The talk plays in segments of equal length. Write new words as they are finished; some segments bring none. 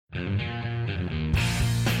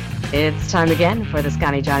It's time again for the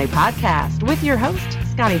Scotty Johnny podcast with your host,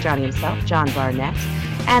 Scotty Johnny himself, John Barnett,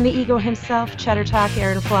 and the ego himself, Cheddar Talk,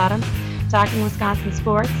 Aaron Flottam, talking Wisconsin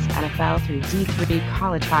sports, NFL through D3,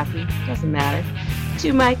 college hockey, doesn't matter.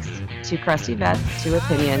 2 mics, 2 crusty vets, 2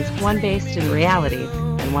 opinions, one based in reality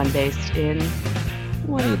and one based in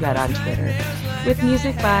what do you bet on Twitter, with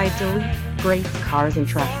music by Delete, Greats, Cars, and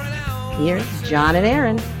Trucks. Here's John and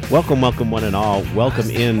Aaron. Welcome one and all. Welcome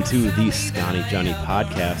into the Scotty Johnny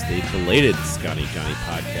podcast, a belated Scotty Johnny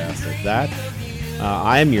podcast at that.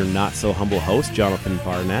 I am your not-so-humble host, Jonathan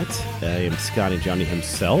Barnett. I am Scotty Johnny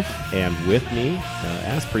himself, and with me,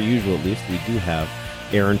 as per usual at least, we do have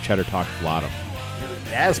Aaron Cheddar Talk Flottam.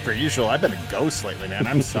 As per usual, I've been a ghost lately, man.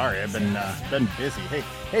 I'm sorry. I've been busy.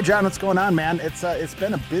 Hey, John, what's going on, man? It's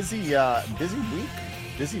been a busy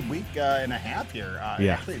week and a half here.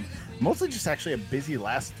 Yeah. Actually, mostly just actually a busy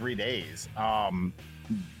last 3 days.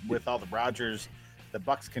 With all the Rodgers, the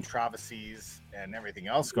Bucks controversies, and everything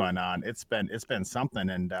else going on. It's been something,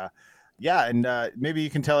 and maybe you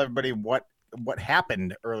can tell everybody what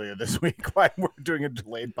happened earlier this week why we're doing a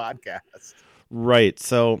delayed podcast. Right.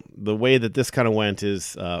 So the way that this kind of went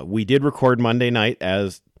is we did record Monday night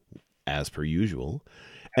as per usual.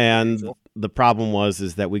 And the problem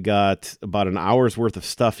is that we got about an hour's worth of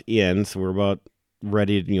stuff in. So we're about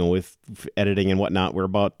ready, with editing and whatnot. We're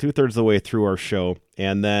about 2/3 of the way through our show.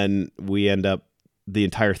 And then we end up, the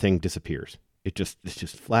entire thing disappears. It's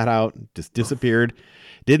just flat out just disappeared.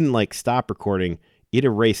 Didn't stop recording. It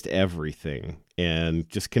erased everything and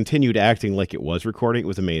just continued acting like it was recording. It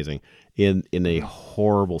was amazing in a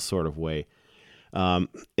horrible sort of way. And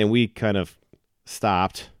we kind of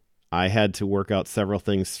stopped. I had to work out several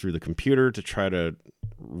things through the computer to try to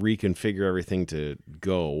reconfigure everything to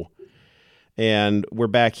go. And we're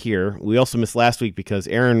back here. We also missed last week because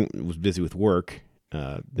Aaron was busy with work.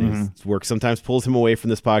 His work sometimes pulls him away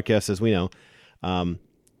from this podcast, as we know. And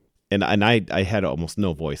I had almost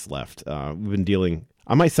no voice left. We've been dealing.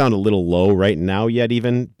 I might sound a little low right now yet,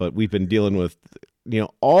 even, but we've been dealing with,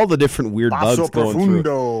 all the different weird bugs going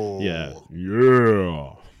through. Yeah.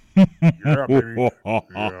 Yeah, baby.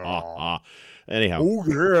 Yeah. Anyhow. Oh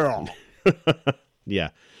yeah. Yeah.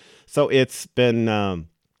 So it's been.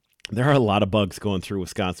 There are a lot of bugs going through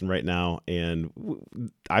Wisconsin right now, and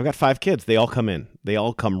I've got 5 kids. They all come in. They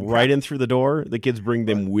all come right in through the door. The kids bring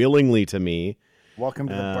them willingly to me. Welcome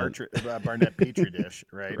to the Barnett Petri dish,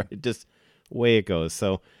 right? Right, just way it goes.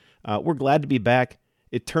 So we're glad to be back.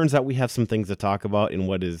 It turns out we have some things to talk about in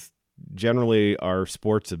what is generally our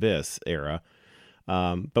sports abyss era.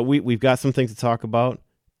 But we've got some things to talk about.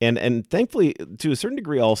 And thankfully, to a certain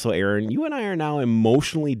degree also, Aaron, you and I are now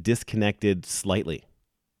emotionally disconnected slightly.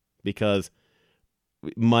 Because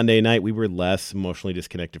Monday night we were less emotionally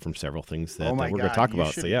disconnected from several things that we're going to talk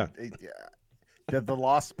about. So yeah. The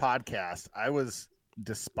Lost podcast, I was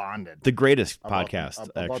despondent. The greatest podcast,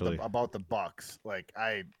 actually. About the Bucks.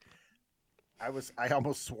 I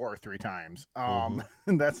almost swore 3 times. And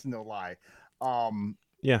that's no lie.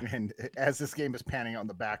 Yeah. And as this game is panning out in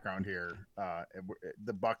the background here,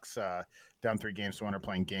 the Bucks down 3-1 are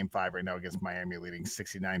playing Game 5 right now against Miami, leading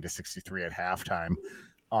 69-63 at halftime.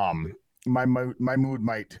 My mood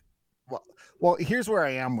might. Well, here's where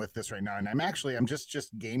I am with this right now, and I'm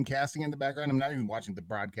just game casting in the background. I'm not even watching the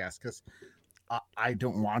broadcast because I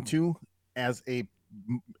don't want to. As a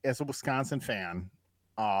Wisconsin fan,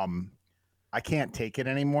 I can't take it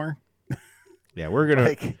anymore. Yeah,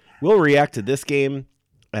 we'll react to this game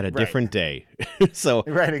at a different day. So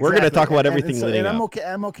exactly. We're going to talk about everything leading up.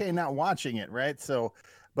 I'm okay not watching it, right? So,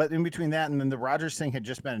 but in between that and then the Rodgers thing had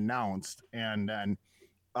just been announced, and then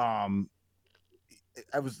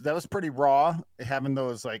that was pretty raw, having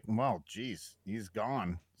those well, geez, he's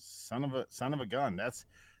gone, son of a gun. That's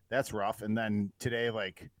rough. And then today,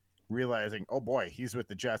 realizing, oh boy, he's with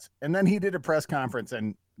the Jets. And then he did a press conference,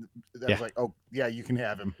 and I was like, oh yeah, you can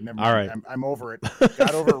have him. Never mind. All right, I'm over it.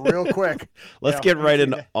 Got over it real quick. Let's get right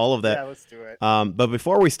into all of that. Yeah, let's do it. But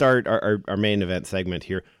before we start our main event segment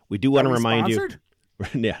here, we do want to remind sponsored? you.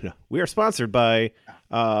 Yeah, no. We are sponsored by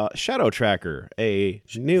Shadow Tracker, a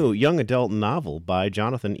new young adult novel by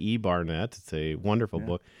Jonathan E. Barnett. It's a wonderful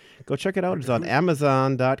book. Go check it out. It's on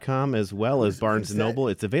Amazon.com as well as Barnes & Noble.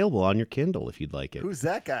 It's available on your Kindle if you'd like it. Who's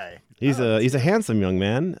that guy? He's a handsome young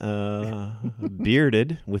man,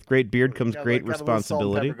 bearded. With great beard comes great responsibility. Got a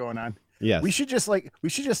little salt and pepper going on. Yes. We should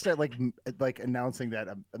just start announcing that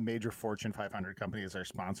a major Fortune 500 company is our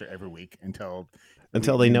sponsor every week until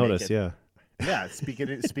they notice. Yeah. Yeah, speak it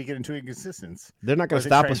into existence. They're not going to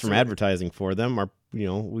stop us from advertising for them.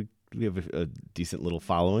 We we have a decent little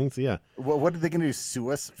following. So yeah. Well, what are they going to do?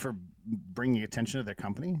 Sue us for bringing attention to their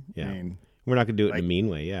company? Yeah. I mean, we're not going to do it in a mean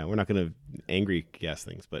way. Yeah, we're not going to angry guess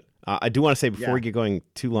things. But I do want to say before we get going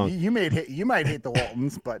too long, you might hate the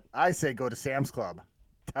Waltons, but I say go to Sam's Club.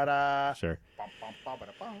 Ta-da! Sure.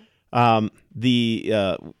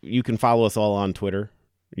 You can follow us all on Twitter.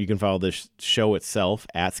 You can follow this show itself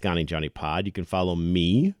at Scotty Johnny Pod. You can follow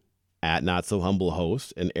me at Not So Humble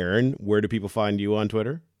Host. And Aaron, where do people find you on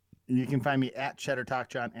Twitter? You can find me at Cheddar Talk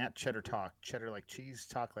John, at Cheddar Talk. Cheddar like cheese,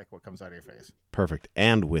 talk like what comes out of your face. Perfect.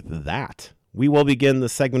 And with that, we will begin the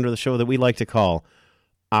segment of the show that we like to call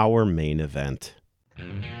Our Main Event.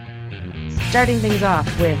 Starting things off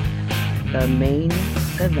with the main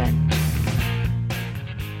event.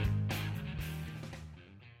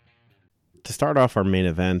 To start off our main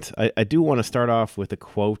event, I do want to start off with a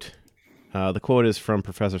quote. The quote is from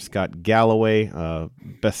Professor Scott Galloway,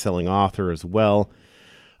 best-selling author as well.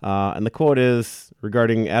 And the quote is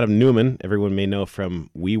regarding Adam Newman, everyone may know from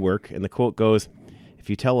WeWork. And the quote goes, "If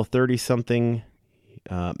you tell a 30-something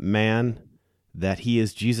man that he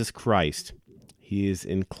is Jesus Christ, he is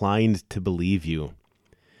inclined to believe you."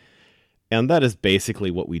 And that is basically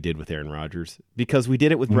what we did with Aaron Rodgers, because we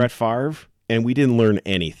did it with Brett Favre, and we didn't learn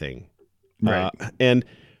anything. Right. And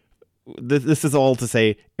this is all to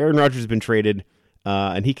say Aaron Rodgers has been traded,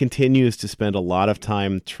 and he continues to spend a lot of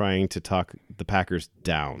time trying to talk the Packers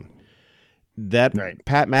down. That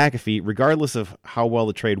Pat McAfee, regardless of how well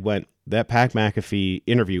the trade went, that Pat McAfee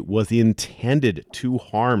interview was intended to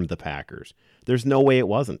harm the Packers. There's no way it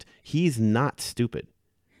wasn't. He's not stupid.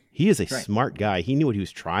 He is a smart guy. He knew what he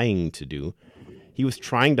was trying to do. He was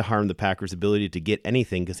trying to harm the Packers' ability to get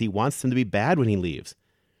anything because he wants them to be bad when he leaves.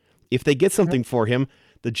 If they get something for him,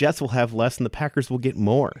 the Jets will have less and the Packers will get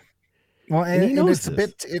more. Well, and he knows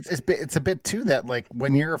it's a bit too that, like,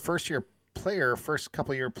 when you're a first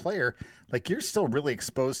couple year player, like, you're still really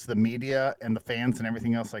exposed to the media and the fans and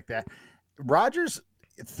everything else like that. Rodgers,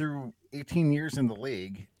 through 18 years in the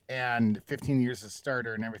league and 15 years as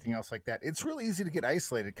starter and everything else like that, it's really easy to get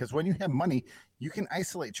isolated because when you have money, you can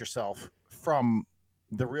isolate yourself from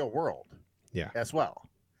the real world as well.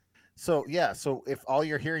 So, so if all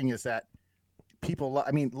you're hearing is that people,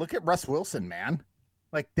 I mean, look at Russ Wilson, man.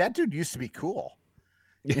 Like, that dude used to be cool.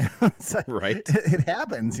 You know, right. It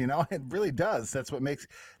happens, you know, it really does. That's what makes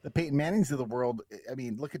the Peyton Mannings of the world. I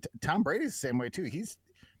mean, look at Tom Brady's the same way too. He's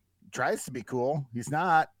tries to be cool. He's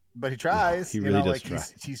not, but he tries. No, he really does try.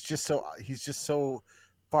 He's just so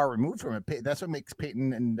far removed from it. That's what makes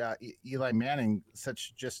Peyton and Eli Manning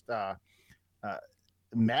such just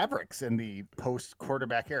mavericks in the post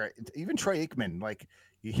quarterback era. Even Troy Aikman, like,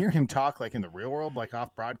 you hear him talk like in the real world, like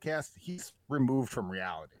off broadcast, he's removed from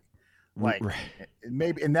reality. Like,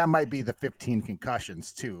 maybe, and that might be the 15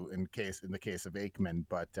 concussions too, in the case of Aikman.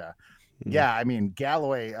 But yeah, I mean,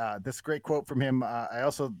 Galloway, this great quote from him. I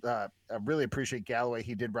also I really appreciate Galloway.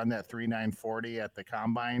 He did run that 3.940 at the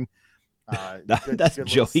combine. That's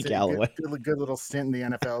Joey Galloway. Good little stint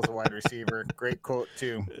in the NFL as a wide receiver. Great quote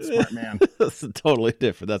too. Smart man. That's totally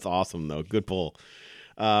different. That's awesome though. Good pull.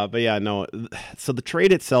 But yeah, no. So the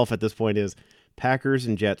trade itself at this point is Packers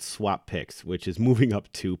and Jets swap picks, which is moving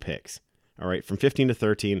up 2 picks. All right, from 15 to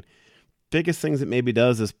 13. Biggest things it maybe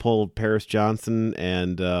does is pull Paris Johnson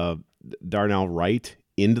and Darnell Wright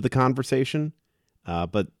into the conversation.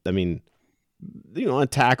 But I mean, you know, a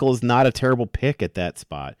tackle is not a terrible pick at that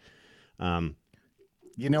spot.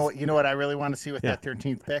 You know what I really want to see with that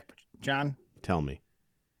 13th pick, John? Tell me.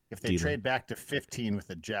 If they trade back to 15 with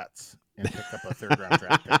the Jets and pick up a 3rd-round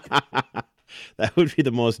draft pick. That would be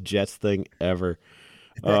the most Jets thing ever.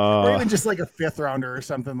 Or even just like a 5th rounder or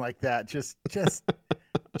something like that. Just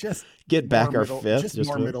get back our 5th. Just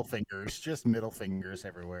more middle fingers. Just middle fingers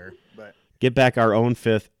everywhere. But get back our own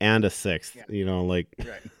 5th and a 6th. Yeah. You know, like.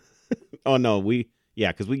 Right. Oh no,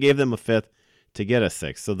 because we gave them a 5th to get a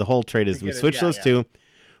 6th. So the whole trade is we switch those two.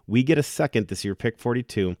 We get a 2nd this year, pick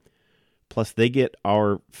 42. Plus they get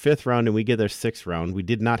our 5th round and we get their 6th round. We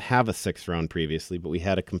did not have a 6th round previously, but we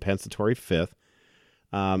had a compensatory 5th.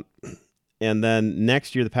 And then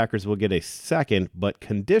next year the Packers will get a 2nd, but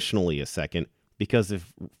conditionally a 2nd, because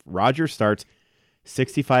if Rodgers starts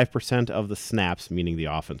 65% of the snaps, meaning the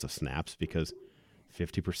offensive snaps, because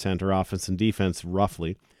 50% are offense and defense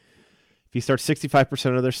roughly. If he starts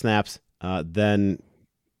 65% of their snaps, then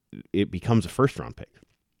it becomes a 1st-round pick.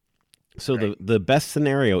 So the best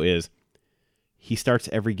scenario is he starts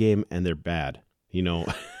every game and they're bad. You know,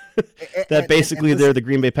 that basically they're the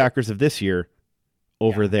Green Bay Packers of this year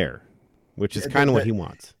over there, which is kind of what he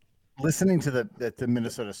wants. listening to the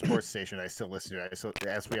Minnesota sports station, I still listen to it. So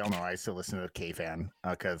as we all know, I still listen to the K-Fan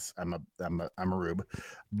because I'm a rube.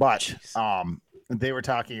 But they were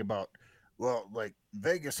talking about, well, like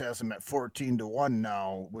Vegas has them at 14-1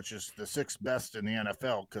 now, which is the sixth best in the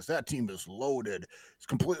NFL because that team is loaded. It's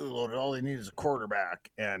completely loaded. All they need is a quarterback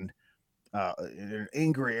and an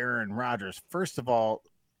angry Aaron Rodgers. First of all,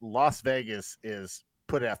 Las Vegas is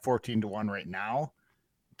put at 14-1 right now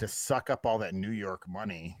to suck up all that New York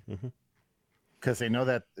money because they know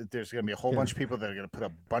that there's going to be a whole bunch of people that are going to put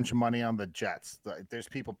a bunch of money on the Jets. There's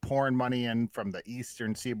people pouring money in from the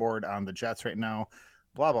Eastern Seaboard on the Jets right now,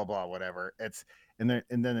 blah, blah, blah, whatever. And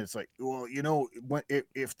then it's like, well,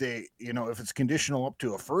 if they, if it's conditional up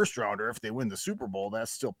to a first rounder, if they win the Super Bowl,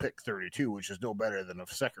 that's still pick 32, which is no better than a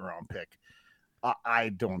second round pick. I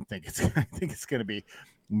don't think I think it's going to be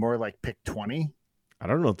more like pick 20. I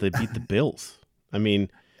don't know if they beat the Bills. I mean,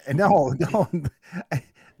 no.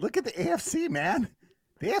 Look at the AFC, man.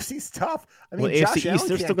 The AFC's tough. I mean, AFC East,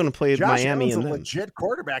 they're still going to play Miami and a legit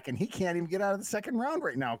quarterback, and he can't even get out of the second round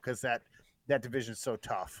right now because that division is so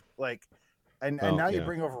tough. Like, and now you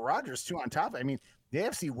bring over Rodgers too on top. I mean, the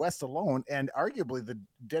AFC West alone, and arguably the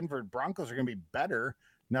Denver Broncos are going to be better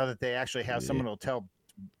now that they actually have someone who'll tell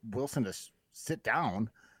Wilson to sit down.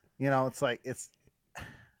 It's like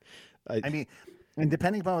I mean. And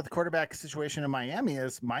depending upon what the quarterback situation in Miami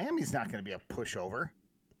is, Miami's not going to be a pushover.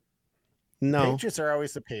 No. Patriots are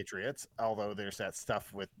always the Patriots, although there's that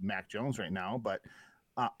stuff with Mac Jones right now. But,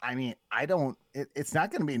 I mean, it's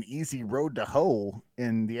not going to be an easy road to hoe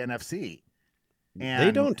in the NFC. And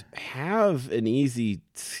they don't have an easy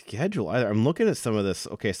schedule either. I'm looking at some of this.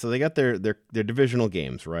 Okay, so they got their divisional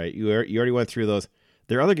games, right? You already went through those.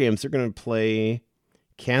 Their other games, they're going to play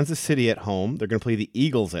Kansas City at home. They're going to play the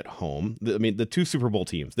Eagles at home. I mean, the two Super Bowl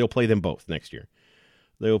teams. They'll play them both next year.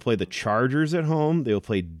 They will play the Chargers at home. They will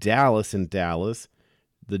play Dallas in Dallas.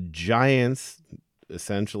 The Giants,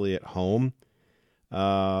 essentially, at home.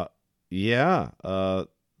 Those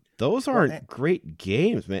aren't great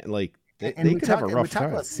games, man. Like, they could have a rough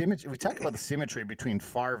time. We talk about the symmetry between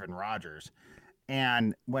Favre and Rodgers.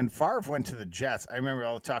 And when Favre went to the Jets, I remember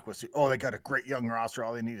all the talk was, they got a great young roster.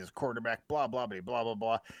 All they need is a quarterback, blah, blah, blah, blah, blah,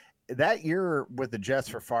 blah. That year with the Jets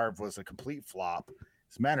for Favre was a complete flop.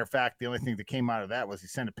 As a matter of fact, the only thing that came out of that was he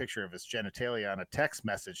sent a picture of his genitalia on a text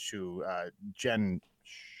message to Jen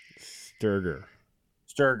Sturger,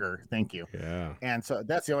 thank you. Yeah. And so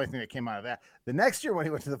that's the only thing that came out of that. The next year when he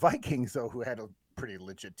went to the Vikings, though, who had a pretty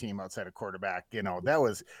legit team outside of quarterback, that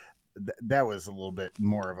was a little bit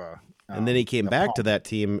more of a and then he came back to that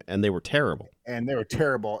team and they were terrible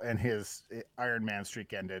and his Iron Man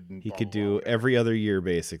streak ended and he could do every other year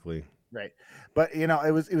basically, right? But it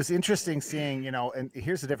was interesting seeing, and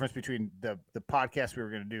here's the difference between the podcast we were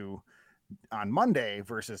going to do on Monday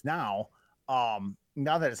versus now.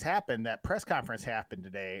 Now that it's happened, that press conference happened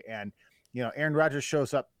today, and Aaron Rodgers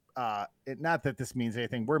shows up. Not that this means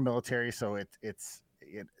anything, we're military, so it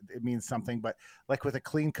means something, but like with a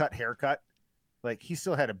clean cut haircut, like he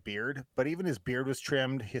still had a beard, but even his beard was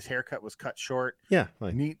trimmed. His haircut was cut short. Yeah.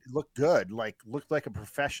 Neat, looked good, looked like a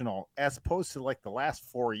professional, as opposed to like the last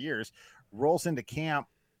 4 years, rolls into camp.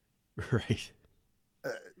 Right.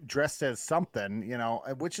 Dressed as something,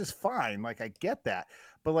 which is fine. Like, I get that,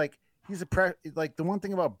 but like, he's like the one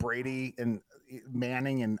thing about Brady and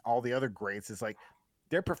Manning and all the other greats is like,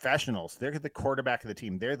 they're professionals. They're the quarterback of the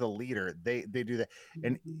team. They're the leader. They do that.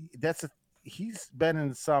 And he's been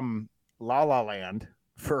in some la la land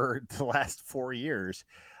for the last 4 years,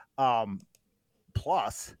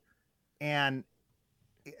 plus. And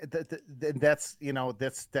that's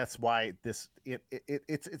why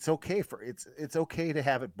it's okay it's okay to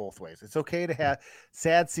have it both ways. It's okay to have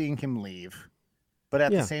sad seeing him leave, but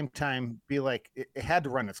at the same time be like, it had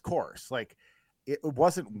to run its course. Like, it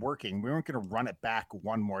wasn't working. We weren't going to run it back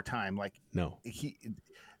one more time. Like, no,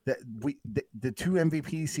 the two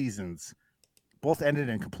MVP seasons both ended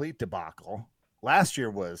in complete debacle. Last year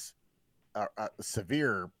was a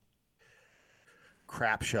severe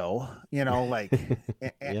crap show,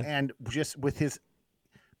 and just with his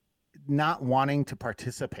not wanting to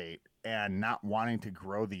participate and not wanting to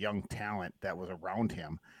grow the young talent that was around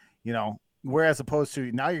him, whereas opposed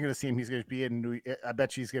to now you're going to see him, he's going to be I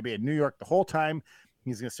bet you he's going to be in New York the whole time.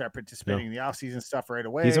 He's going to start participating in the offseason stuff right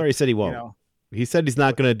away. He's already said he won't. He said he's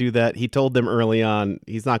not going to do that. He told them early on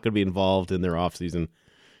he's not going to be involved in their offseason.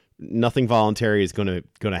 Nothing voluntary is going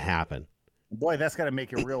to happen. Boy, that's got to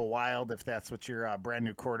make it real wild if that's what your brand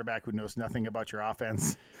new quarterback who knows nothing about your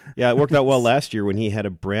offense. Yeah, it worked out well last year when he had a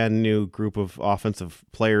brand new group of offensive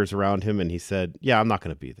players around him, and he said, "Yeah, I'm not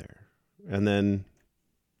going to be there." And then,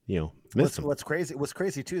 missed him. What's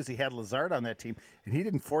crazy too is he had Lazard on that team, and he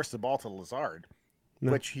didn't force the ball to Lazard,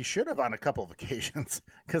 which he should have on a couple of occasions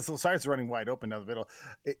because Lazard's running wide open down the middle.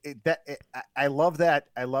 I love that.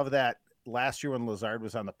 I love that. Last year when Lazard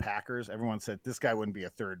was on the Packers, everyone said this guy wouldn't be a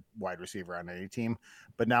third wide receiver on any team.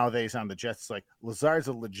 But nowadays on the Jets, it's like Lazard's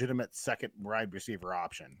a legitimate second wide receiver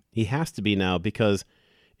option. He has to be now because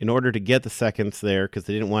in order to get the seconds there, because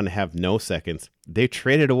they didn't want to have no seconds, they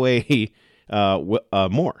traded away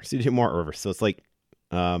CJ Moore over. So it's like,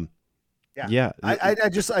 yeah. I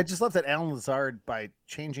just love that Alan Lazard, by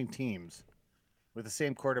changing teams with the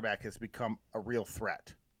same quarterback, has become a real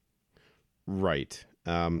threat. Right.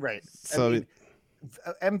 Right. So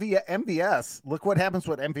MVS, look what happens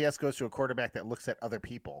when MVS goes to a quarterback that looks at other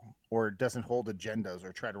people or doesn't hold agendas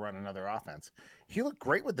or try to run another offense. He looked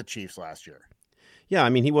great with the Chiefs last year. Yeah, I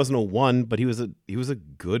mean, he wasn't a one, but he was a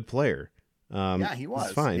good player. Yeah, he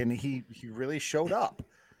was. Fine. And he really showed up.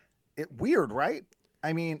 Weird, right?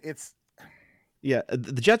 I mean, yeah,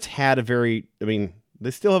 the Jets had they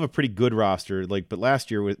still have a pretty good roster, but last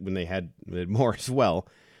year when they had more as well,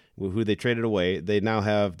 who they traded away, they now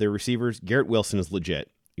have their receivers. Garrett Wilson is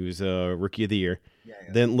legit. He was a rookie of the year. Yeah.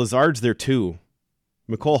 Then Lazard's their 2.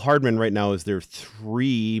 McCole Hardman right now is their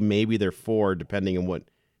 3, maybe their 4, depending on what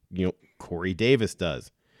Corey Davis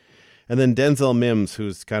does. And then Denzel Mims,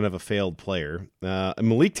 who's kind of a failed player. And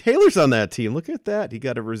Malik Taylor's on that team. Look at that. He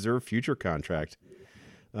got a reserve future contract.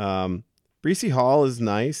 Breece Hall is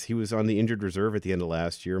nice. He was on the injured reserve at the end of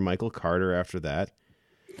last year. Michael Carter after that.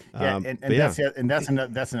 Yeah,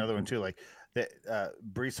 that's another one too. Like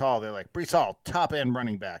Breece Hall, they're like Breece Hall, top end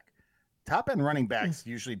running back. Top end running backs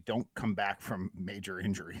usually don't come back from major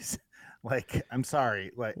injuries. Like, I'm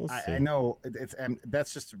sorry, I know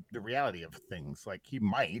that's just the reality of things. Like, he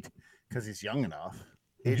might because he's young enough.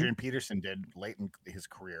 Adrian Peterson did late in his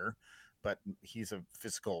career, but he's a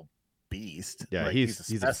physical beast. Yeah,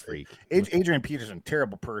 he's a freak. Adrian Peterson,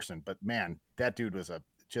 terrible person, but man, that dude was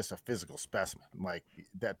just a physical specimen. Like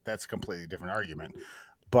that's a completely different argument.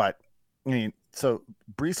 But I mean, so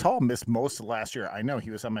Breece Hall missed most of last year. I know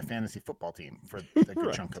he was on my fantasy football team for a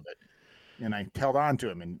good chunk of it. And I held on to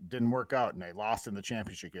him and didn't work out, and I lost in the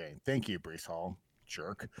championship game. Thank you, Breece Hall,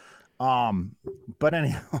 jerk. But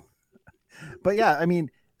anyhow, but yeah, I mean,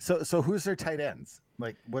 so who's their tight ends?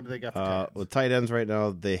 Like, what do they got for tight ends? Well, tight ends right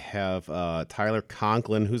now, they have Tyler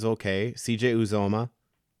Conklin, who's okay. CJ Uzoma,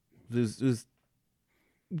 who's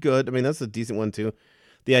good. I mean, that's a decent one, too.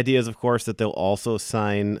 The idea is, of course, that they'll also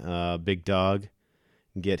sign Big Dog,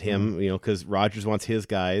 get him, because Rodgers wants his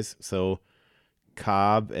guys. So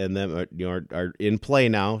Cobb and them are in play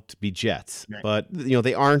now to be Jets. Right. But,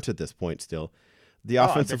 they aren't at this point still. The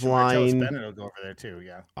offensive line. Bennett will go over there, too,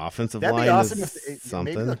 yeah. Offensive That'd line be awesome is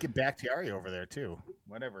something. Maybe they'll get Bakhtiari over there, too.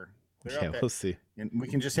 Whatever. We'll see. And we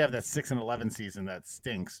can just have that 6-11 season that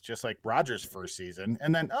stinks, just like Rodgers' first season.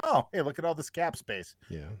 And then, hey, look at all this cap space.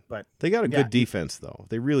 Yeah, but they got a good defense, though.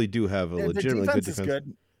 They really do have a legitimately good defense. Is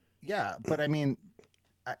good. Yeah, but I mean,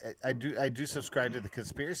 I do subscribe to the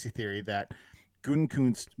conspiracy theory that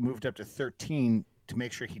Gutekunst moved up to 13 to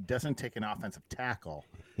make sure he doesn't take an offensive tackle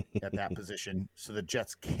at that position, so the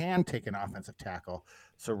Jets can take an offensive tackle.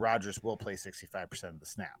 So Rodgers will play 65% of the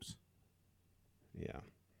snaps. Yeah.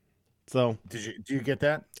 So do you get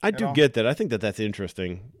that? I do get that. I think that's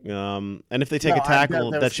interesting. And if they take a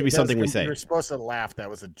tackle, that should be something we say. You're supposed to laugh. That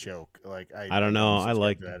was a joke. Like I don't know. I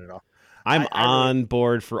like that at all. I'm on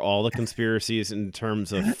board for all the conspiracies in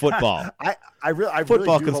terms of football. I really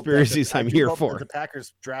football conspiracies. I'm here for. The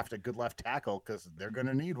Packers draft a good left tackle because they're going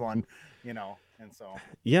to need one. And so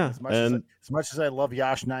yeah. As much as I love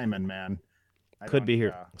Josh Nijman, man, could be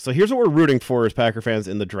here. So here's what we're rooting for as Packer fans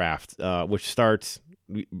in the draft, which starts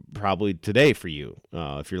probably today for you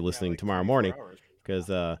if you're listening tomorrow morning, because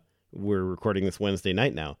we're recording this Wednesday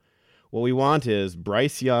night now. What we want is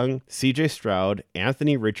Bryce Young, C.J. Stroud,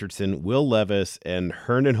 Anthony Richardson, Will Levis, and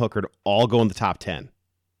Herndon Hooker to all go in the top 10.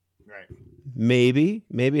 Right. Maybe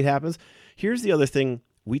it happens. Here's the other thing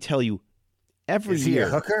we tell you every year. Is he a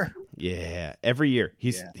hooker? Yeah, every year.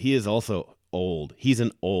 He is also old. He's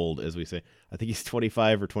an old, as we say. I think he's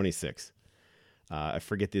 25 or 26. I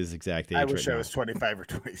forget his exact age. I wish I was 25 or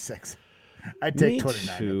 26. I'd take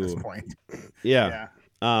 29 at this point. Yeah.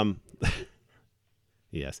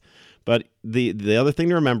 Yes. But the other thing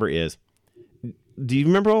to remember is, do you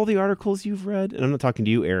remember all the articles you've read? And I'm not talking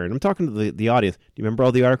to you, Aaron. I'm talking to the audience. Do you remember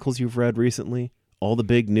all the articles you've read recently? All the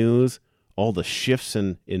big news, all the shifts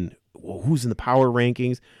in who's in the power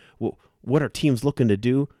rankings, what are teams looking to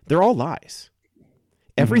do? They're all lies.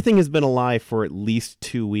 Everything has been a lie for at least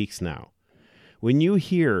 2 weeks now. When you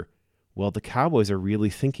hear Well, the Cowboys are really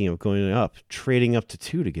thinking of going up, trading up to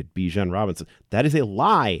 2 to get Bijan Robinson. That is a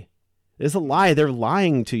lie. It is a lie. They're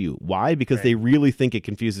lying to you. Why? Because they really think it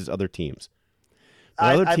confuses other teams.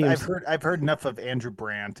 I've heard enough of Andrew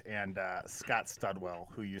Brandt and Scott Studwell,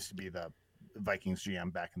 who used to be the Vikings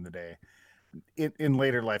GM back in the day, in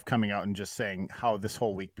later life, coming out and just saying how this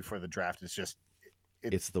whole week before the draft is just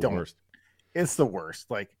it's the worst. It's the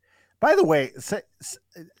worst. Like, by the way,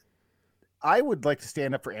 I would like to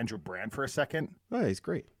stand up for Andrew Brandt for a second. Oh, he's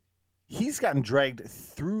great. He's gotten dragged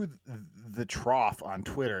through the trough on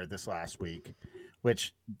Twitter this last week,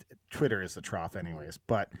 which Twitter is the trough anyways.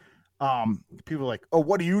 But people are like, oh,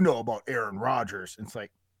 what do you know about Aaron Rodgers? And it's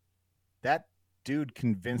like, that dude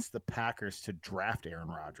convinced the Packers to draft Aaron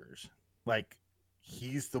Rodgers. Like,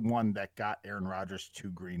 he's the one that got Aaron Rodgers to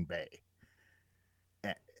Green Bay.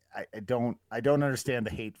 I don't understand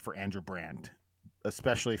the hate for Andrew Brandt,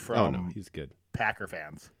 especially from he's good Packer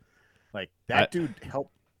fans. Like, that dude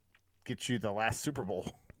helped get you the last Super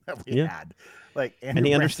Bowl that we had. Like, and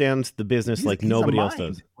he understands the business like nobody else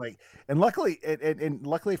does. Like, and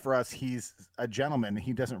luckily for us, he's a gentleman.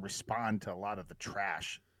 He doesn't respond to a lot of the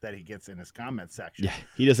trash that he gets in his comment section. Yeah,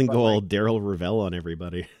 he doesn't go all Daryl Ravel on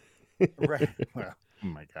everybody. Right. Well, oh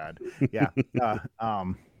my God. Yeah.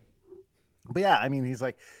 But yeah, I mean, he's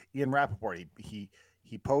like Ian Rappaport. He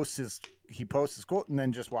posts his quote and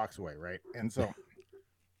then just walks away, right? And so,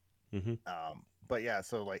 but yeah,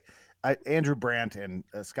 so like Andrew Brandt and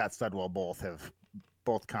Scott Studwell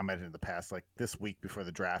both commented in the past, like this week before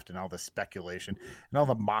the draft and all the speculation and all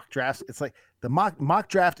the mock drafts. It's like the mock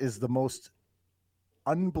draft is the most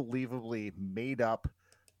unbelievably made up,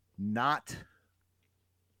 not.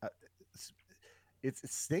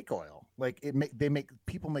 It's snake oil. Like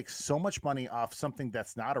people make so much money off something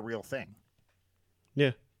that's not a real thing.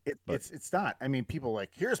 Yeah, it's not. I mean, people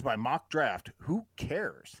like, here's my mock draft. Who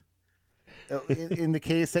cares? In the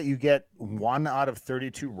case that you get 1 out of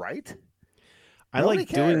 32 right, I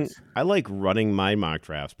like running my mock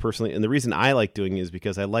drafts personally, and the reason I like doing it is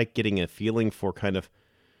because I like getting a feeling for kind of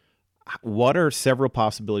what are several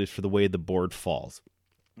possibilities for the way the board falls.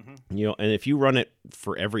 You know, and if you run it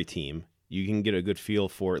for every team, you can get a good feel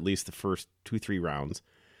for at least the first 2-3 rounds.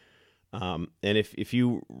 And if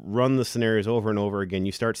you run the scenarios over and over again,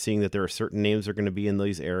 you start seeing that there are certain names that are going to be in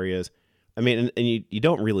these areas. I mean, and you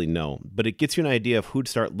don't really know, but it gets you an idea of who to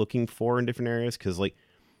start looking for in different areas. Cause like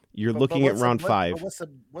you're looking at round 5. What's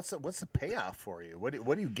the payoff for you? What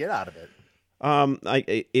do you get out of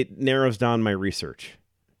it? It narrows down my research.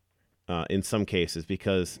 In some cases,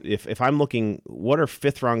 because if I'm looking, what are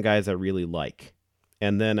 5th round guys I really like?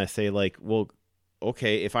 And then I say like, well,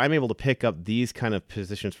 okay, if I'm able to pick up these kind of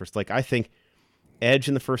positions first, like I think edge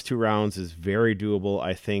in the first 2 rounds is very doable.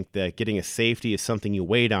 I think that getting a safety is something you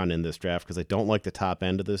wait on in this draft because I don't like the top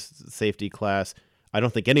end of this safety class. I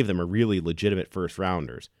don't think any of them are really legitimate first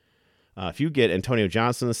rounders. If you get Antonio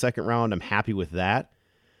Johnson in the 2nd round, I'm happy with that.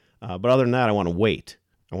 But other than that, I want to wait.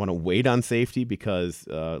 I want to wait on safety because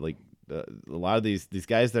a lot of these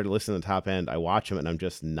guys that are listed in the top end, I watch them and I'm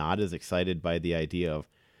just not as excited by the idea of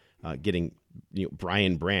getting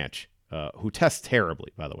Brian Branch, who tests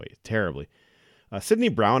terribly, by the way, terribly. Sidney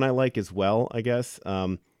Brown I like as well, I guess.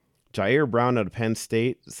 Jair Brown out of Penn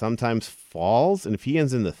State sometimes falls, and if he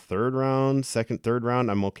ends in the 3rd round, 2nd, 3rd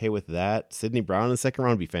round, I'm okay with that. Sidney Brown in the 2nd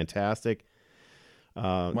round would be fantastic.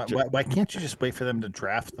 Why can't you just wait for them to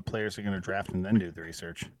draft the players they're going to draft and then do the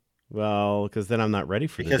research? Well, because then I'm not ready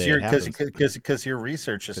for because your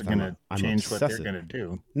research isn't going to change what they're going to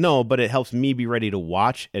do. No, but it helps me be ready to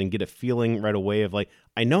watch and get a feeling right away of like,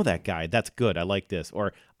 I know that guy. That's good. I like this.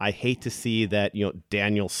 Or I hate to see that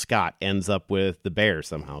Daniel Scott ends up with the Bears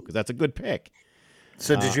somehow because that's a good pick.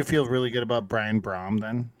 So did you feel really good about Brian Brown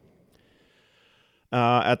then?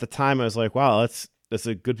 At the time, I was like, wow, that's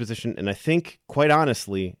a good position. And I think, quite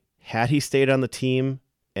honestly, had he stayed on the team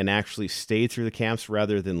and actually stayed through the camps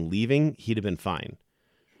rather than leaving, he'd have been fine.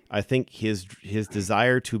 I think his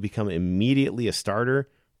desire to become immediately a starter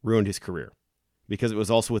ruined his career because it was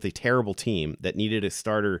also with a terrible team that needed a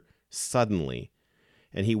starter suddenly.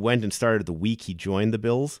 And he went and started the week he joined the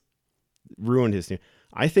Bills, ruined his team.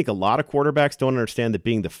 I think a lot of quarterbacks don't understand that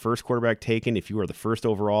being the first quarterback taken, if you are the first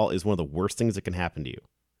overall, is one of the worst things that can happen to you.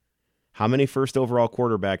 How many first overall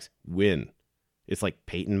quarterbacks win? It's like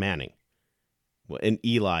Peyton Manning. And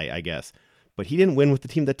Eli, I guess. But he didn't win with the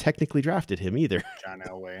team that technically drafted him either. John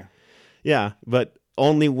Elway. Yeah, but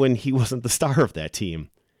only when he wasn't the star of that team.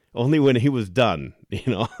 Only when he was done,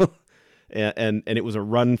 and it was a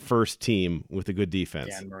run-first team with a good defense.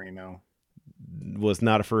 Dan Marino. Was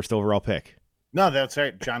not a first overall pick. No, that's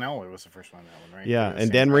right. John Elway was the first one. That one, right? Yeah,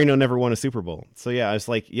 and Dan Marino never won a Super Bowl. So yeah, it's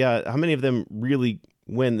like, yeah, how many of them really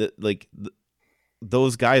win?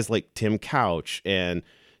 Those guys like Tim Couch and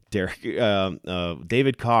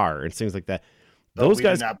David Carr and things like that. Those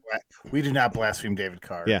guys, we do not blaspheme David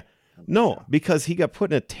Carr. Yeah, no, because he got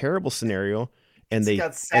put in a terrible scenario. And they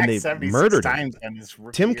murdered him.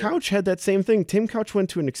 Tim Couch had that same thing. Tim Couch went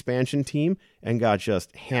to an expansion team and got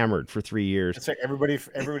just hammered for 3 years. That's right. Everybody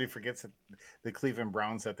forgets that the Cleveland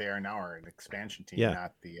Browns that they are now are an expansion team,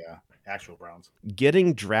 not the actual Browns.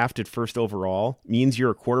 Getting drafted first overall means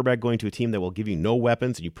you're a quarterback going to a team that will give you no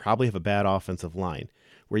weapons, and you probably have a bad offensive line.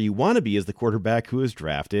 Where you want to be is the quarterback who is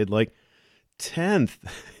drafted like 10th,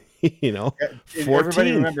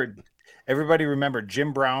 14th. Everybody remember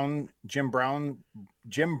Jim Brown's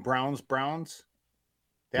Browns.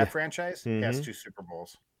 That franchise has 2 Super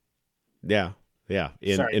Bowls. Yeah,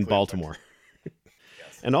 in Baltimore.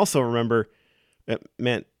 Yes. And also remember,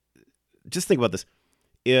 man, just think about this.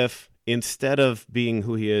 If instead of being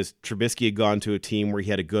who he is, Trubisky had gone to a team where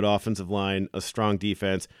he had a good offensive line, a strong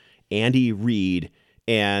defense, Andy Reid,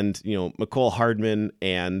 and McCole Hardman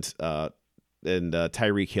and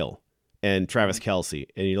Tyreek Hill and Travis Kelce,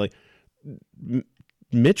 and you're like,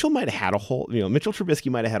 Mitchell might have had Mitchell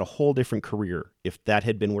Trubisky might have had a whole different career if that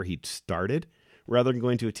had been where he started, rather than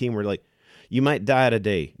going to a team where like, you might die at a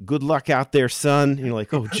day. Good luck out there, son. And you're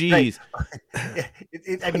like, oh, geez.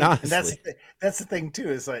 That's the thing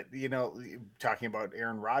too. Is like, talking about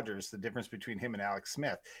Aaron Rodgers, the difference between him and Alex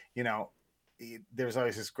Smith. There's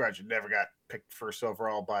always this grudge. Never got picked first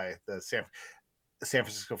overall by the San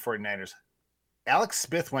Francisco 49ers. Alex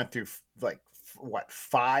Smith went through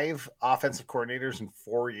 5 offensive coordinators in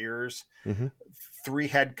 4 years, 3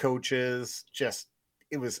 head coaches.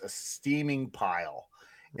 It was a steaming pile.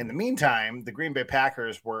 In the meantime, the Green Bay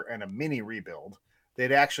Packers were in a mini rebuild.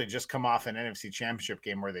 They'd actually just come off an NFC Championship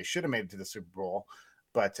game where they should have made it to the Super Bowl,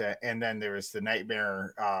 but and then there was the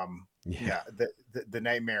nightmare, the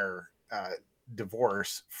nightmare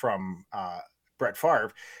divorce from Brett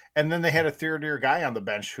Favre. And then they had a third-year guy on the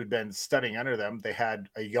bench who'd been studying under them. They had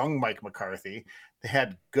a young Mike McCarthy. They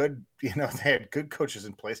had good, they had good coaches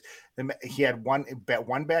in place. He had one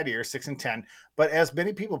bad year, 6-10. But as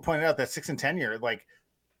many people pointed out, that 6-10 year, like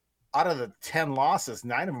out of the 10 losses,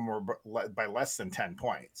 9 of them were by less than 10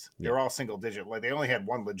 points. They were all single-digit. Like they only had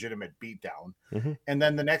one legitimate beatdown. And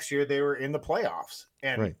then the next year they were in the playoffs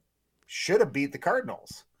and should have beat the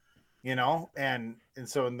Cardinals. And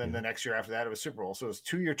then the next year after that, it was Super Bowl. So it was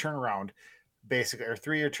 2-year turnaround, basically, or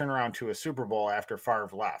 3-year turnaround to a Super Bowl after Favre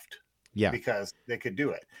left. Yeah. Because they could do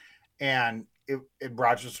it. And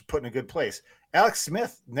Rodgers was put in a good place. Alex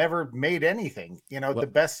Smith never made anything. The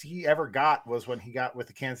best he ever got was when he got with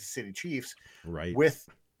the Kansas City Chiefs. Right. With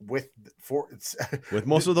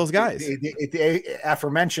most of those guys. The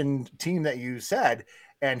aforementioned team that you said.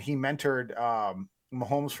 And he mentored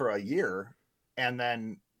Mahomes for a year and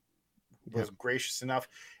then was gracious enough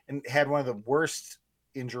and had one of the worst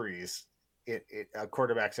injuries a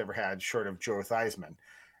quarterback's ever had, short of Joe Theismann,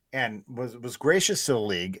 and was gracious to the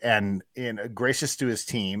league and gracious to his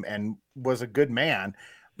team and was a good man.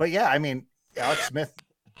 But yeah, I mean, Alex Smith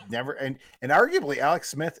never and arguably Alex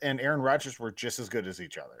Smith and Aaron Rodgers were just as good as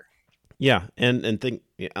each other. Yeah, and think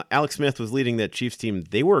Alex Smith was leading that Chiefs team.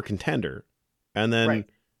 They were a contender, and then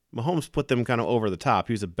Mahomes put them kind of over the top.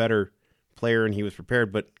 He was a better player and he was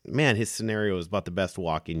prepared, but man, his scenario is about the best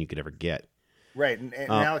walk-in you could ever get. Right, and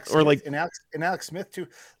Alex Smith, Alex Smith too.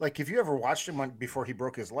 Like if you ever watched him before he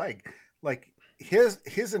broke his leg, like his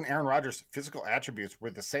and Aaron Rodgers' physical attributes were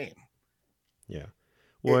the same. Yeah,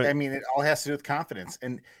 it all has to do with confidence.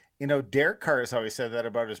 And Derek Carr has always said that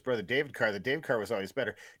about his brother David Carr. That David Carr was always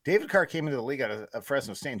better. David Carr came into the league out of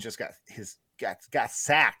Fresno State and just got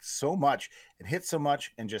sacked so much and hit so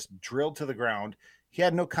much and just drilled to the ground. He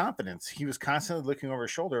had no confidence. He was constantly looking over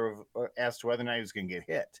his shoulder as to whether or not he was going to get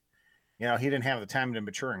hit. He didn't have the time to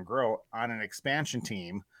mature and grow on an expansion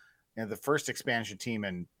team, the first expansion team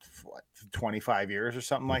in 25 years or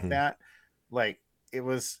something like that. Like it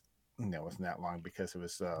wasn't that long because it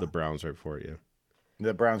was the Browns right before you.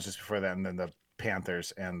 The Browns just before that, and then the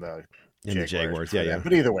Panthers and the Jaguars. Yeah.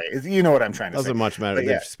 But either way, you know what I'm trying to say. Doesn't much matter.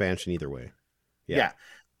 The expansion either way. Yeah.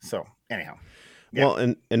 So anyhow. Yeah. Well,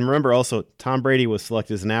 and remember also, Tom Brady was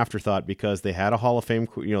selected as an afterthought because they had a Hall of Fame,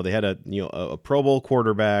 they had a Pro Bowl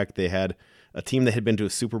quarterback. They had a team that had been to a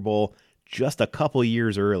Super Bowl just a couple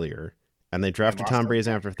years earlier, and they drafted Tom Brady as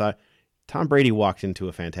an afterthought. Tom Brady walked into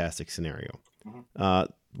a fantastic scenario.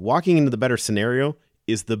 Walking into the better scenario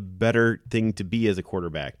is the better thing to be as a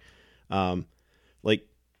quarterback. Like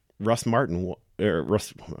Russell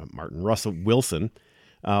Wilson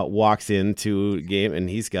walks into a game and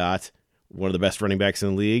he's got one of the best running backs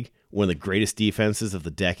in the league, one of the greatest defenses of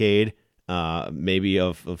the decade, maybe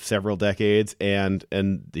of several decades, and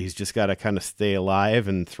he's just got to kind of stay alive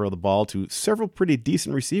and throw the ball to several pretty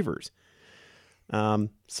decent receivers.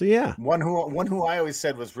 So yeah, one who I always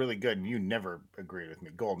said was really good, and you never agreed with me.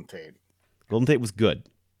 Golden Tate. Golden Tate was good.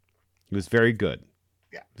 He was very good.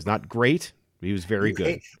 Yeah, he was not great, but he was very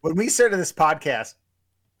good. When we started this podcast,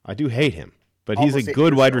 I do hate him, but he's a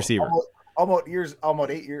good wide receiver. Almost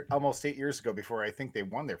 8 years ago, before I think they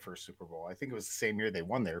won their first Super Bowl. I think it was the same year they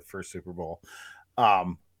won their first Super Bowl.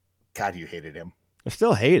 God, you hated him. I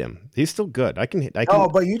still hate him. He's still good. I can. Oh,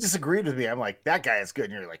 but you disagreed with me. I'm like, that guy is good,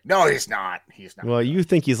 and you're like, no, he's not. He's not. Well, good. You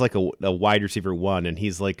think he's like a wide receiver 1, and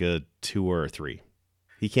he's like a 2 or a 3.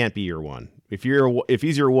 He can't be your 1. If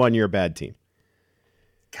he's your 1, you're a bad team.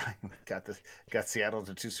 Got Seattle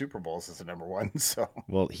to 2 Super Bowls as a number 1. So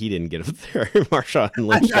well, he didn't get up there. Marshawn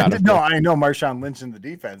Lynch got up there. I know Marshawn Lynch in the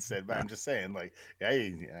defense did, but I'm just saying, like, yeah,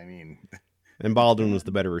 I mean, and Baldwin was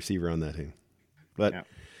the better receiver on that team, but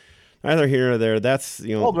neither here nor there. That's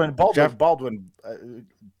Baldwin.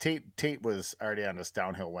 Tate was already on this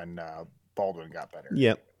downhill when Baldwin got better.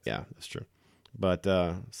 Yep, yeah, that's true. But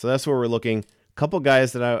so that's where we're looking. Couple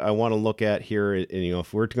guys that I want to look at here, and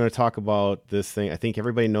if we're going to talk about this thing, I think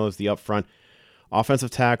everybody knows the upfront offensive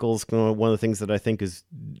tackles. One of the things that I think is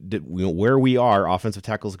where we are. Offensive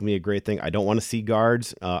tackles can be a great thing. I don't want to see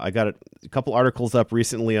guards. I got a couple articles up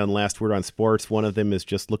recently on Last Word on Sports. One of them is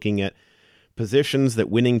just looking at positions that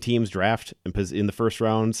winning teams draft in the first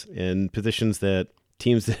rounds, and positions that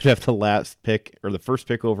teams that have the last pick or the first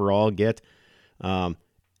pick overall get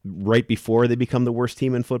right before they become the worst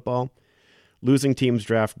team in football. Losing teams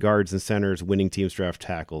draft guards and centers. Winning teams draft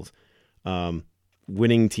tackles.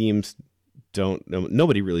 Winning teams don't.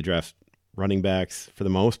 Nobody really drafts running backs for the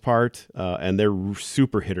most part, and they're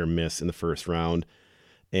super hit or miss in the first round.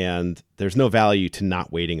 And there's no value to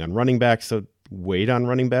not waiting on running back. So wait on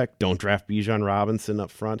running back. Don't draft Bijan Robinson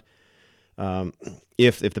up front.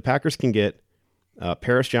 If the Packers can get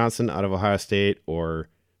Paris Johnson out of Ohio State or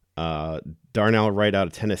Darnell Wright out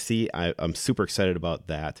of Tennessee, I'm super excited about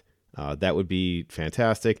that. That would be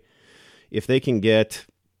fantastic. If they can get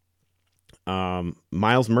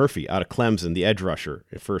Miles Murphy out of Clemson, the edge rusher,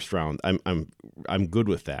 in first round, I'm good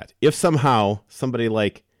with that. If somehow somebody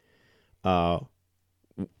like Will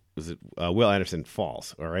Anderson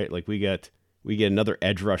falls, all right, like we get another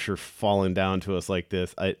edge rusher falling down to us like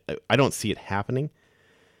this, I don't see it happening,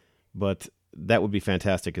 but that would be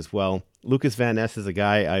fantastic as well. Lucas Van Ness is a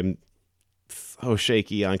guy I'm so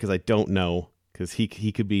shaky on because I don't know. Because he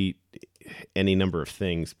could be any number of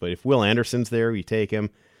things. But if Will Anderson's there, we take him.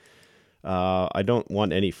 I don't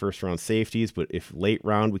want any first-round safeties, but if late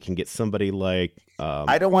round we can get somebody like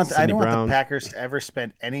I don't want the Packers to ever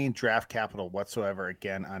spend any draft capital whatsoever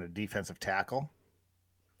again on a defensive tackle.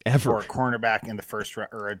 Ever. Or a cornerback in the first round,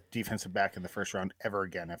 or a defensive back in the first round ever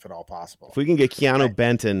again, if at all possible. If we can get Keanu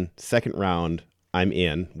Benton second round, I'm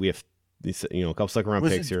in. We have a couple second-round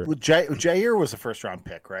picks here. Jair was a first-round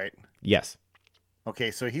pick, right? Yes.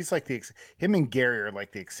 Okay, so he's like him and Gary are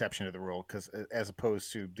like the exception to the rule, because as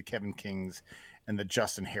opposed to the Kevin Kings and the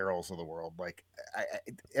Justin Harrells of the world, like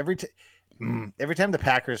every time the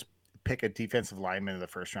Packers pick a defensive lineman in the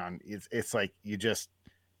first round, it's like you just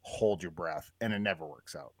hold your breath, and it never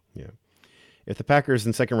works out. Yeah, if the Packers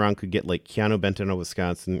in second round could get like Keanu Benton of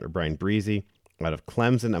Wisconsin or Brian Breezy out of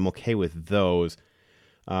Clemson, I'm okay with those.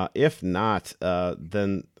 If not,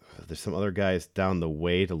 then there's some other guys down the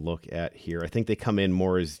way to look at here. I think they come in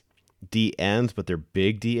more as DNs, but they're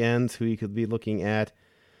big DNs who you could be looking at.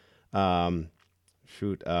 Moro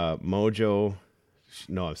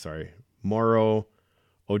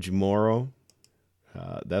Ojimoro.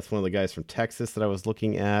 That's one of the guys from Texas that I was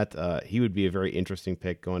looking at. He would be a very interesting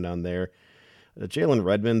pick going down there. Jalen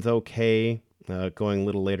Redmond's okay, going a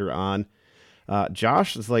little later on.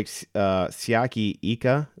 Josh is like Siaki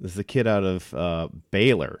Ika. This is a kid out of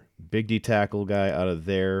Baylor. Big D tackle guy out of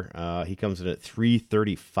there. He comes in at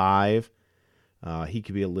 335. He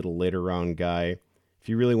could be a little later round guy. If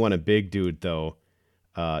you really want a big dude, though,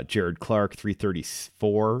 Jared Clark,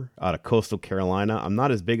 334 out of Coastal Carolina. I'm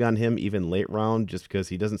not as big on him even late round just because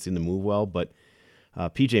he doesn't seem to move well, but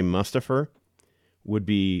PJ Mustipher would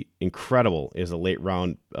be incredible as a late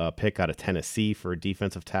round pick out of Tennessee for a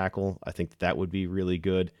defensive tackle. I think that would be really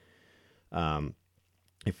good.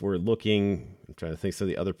 If we're looking, I'm trying to think some of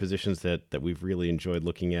the other positions that we've really enjoyed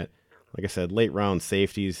looking at. Like I said, late round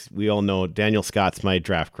safeties. We all know Daniel Scott's my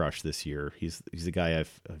draft crush this year. He's a guy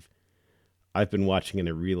I've been watching and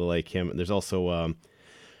I really like him. And there's also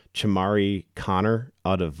Chamari Connor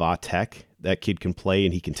out of Va Tech. that kid can play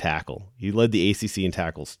and he can tackle. He led the ACC in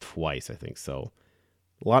tackles twice, I think. So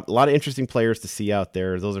a lot of interesting players to see out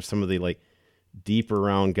there. Those are some of the like deeper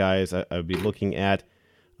round guys I would be looking at,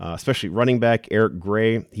 especially running back Eric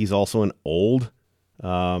Gray. He's also an old.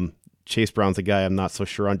 Chase Brown's a guy I'm not so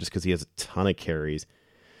sure on just because he has a ton of carries.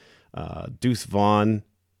 Deuce Vaughn,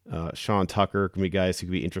 Sean Tucker can be guys who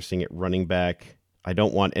could be interesting at running back. I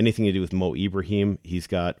don't want anything to do with Mo Ibrahim. He's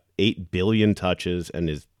got 8 billion touches and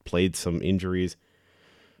has played some injuries.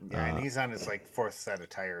 Yeah, and he's on his like fourth set of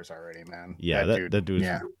tires already, man. Yeah, that dude's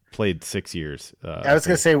played 6 years. I was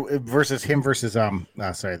gonna say versus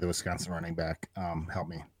the Wisconsin running back. Help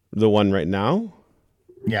me. The one right now?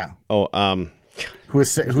 Yeah. Oh, who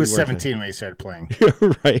was 17 when he started playing?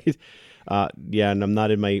 Right. Yeah, and I'm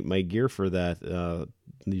not in my gear for that.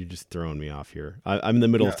 You're just throwing me off here. I'm in the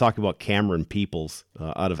middle of talking about Cameron Peoples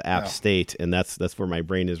out of App State, and that's where my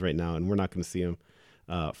brain is right now, and we're not going to see him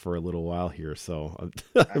for a little while here. So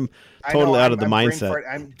I'm totally out of the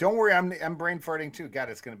mindset. Don't worry, I'm brain farting too. God,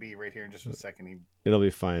 it's going to be right here in just a second. It'll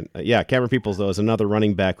be fine. Yeah, Cameron Peoples, though, is another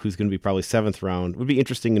running back who's going to be probably 7th round. Would be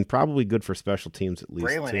interesting and probably good for special teams at least.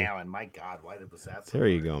 Braylon Allen, my God, why was that so there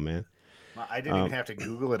you go, man. I didn't even have to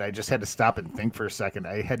Google it. I just had to stop and think for a second.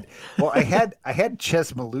 I had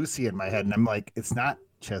Ches Malusi in my head, and I'm like, it's not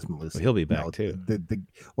Ches Malusi. Well, he'll be back too.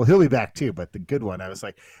 He'll be back too, but the good one, I was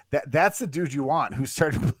like, that's the dude you want who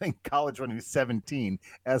started playing college when he was 17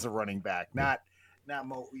 as a running back, not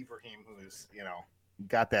Mo Ibrahim, who's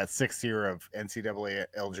got that 6th year of NCAA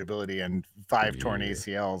eligibility and 5 torn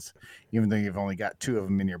ACLs, even though you've only got 2 of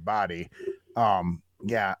them in your body.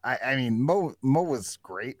 Yeah, I mean, Mo was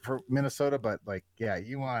great for Minnesota, but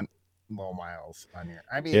you want Mo Miles on here.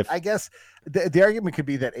 I mean, I guess the argument could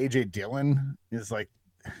be that AJ Dillon is like,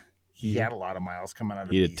 he had a lot of miles coming out of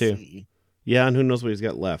BC. Too. Yeah, and who knows what he's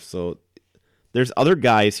got left. So there's other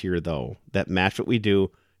guys here, though, that match what we do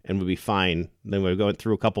and would be fine. Then we're going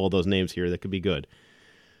through a couple of those names here that could be good.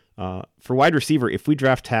 For wide receiver, if we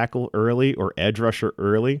draft tackle early or edge rusher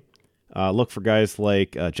early, look for guys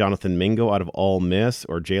like Jonathan Mingo out of Ole Miss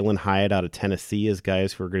or Jalen Hyatt out of Tennessee as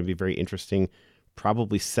guys who are going to be very interesting,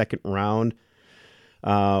 probably 2nd round.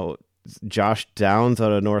 Josh Downs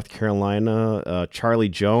out of North Carolina, Charlie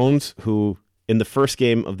Jones, who in the first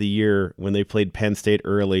game of the year when they played Penn State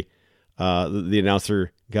early, the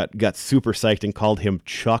announcer got super psyched and called him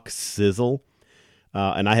Chuck Sizzle.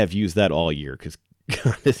 And I have used that all year because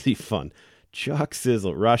God, is he fun. Chuck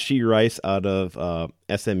Sizzle, Rashee Rice out of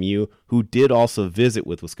SMU, who did also visit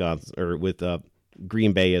with Wisconsin or with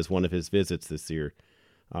Green Bay as one of his visits this year.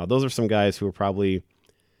 Those are some guys who are probably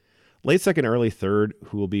late 2nd, early 3rd,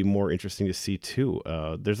 who will be more interesting to see too.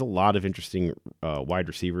 There's a lot of interesting wide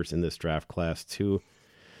receivers in this draft class too,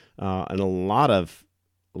 and a lot of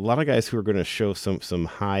guys who are going to show some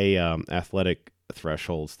high athletic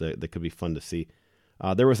thresholds that could be fun to see.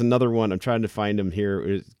 There was another one. I'm trying to find him here.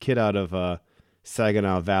 It was a kid out of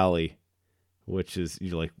Saginaw Valley, which is,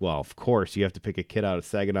 you're like, well, of course you have to pick a kid out of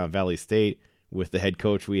Saginaw Valley State with the head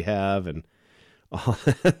coach we have, and all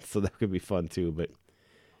that. So that could be fun too. But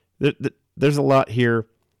there's a lot here.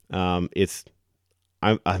 I'm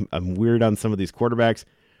weird on some of these quarterbacks.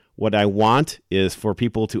 What I want is for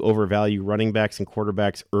people to overvalue running backs and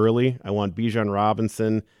quarterbacks early. I want Bijan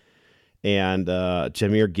Robinson and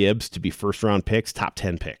Jahmyr Gibbs to be 1st-round picks, top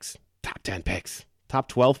 10 picks, top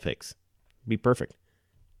 12 picks. Be perfect.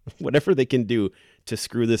 Whatever they can do to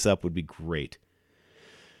screw this up would be great.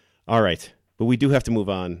 All right, but we do have to move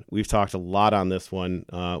on. We've talked a lot on this one.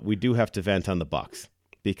 We do have to vent on the Bucs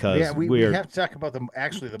because we have to talk about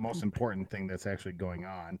the most important thing that's actually going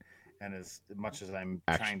on, and as much as I'm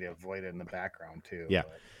trying to avoid it in the background too. Yeah.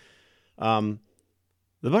 But...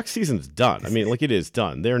 the Bucs season's done. I mean, it is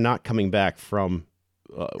done. They're not coming back from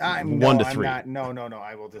 1 to 3. No.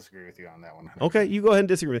 I will disagree with you on that one. 100%. Okay, you go ahead and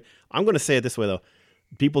disagree with me. I'm going to say it this way, though.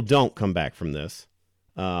 People don't come back from this.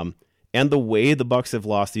 And the way the Bucs have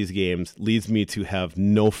lost these games leads me to have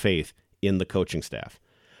no faith in the coaching staff.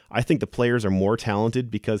 I think the players are more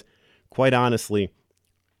talented because, quite honestly,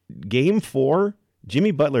 Game 4,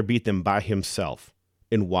 Jimmy Butler beat them by himself.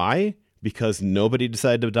 And why? Because nobody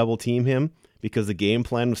decided to double team him. Because the game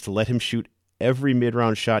plan was to let him shoot every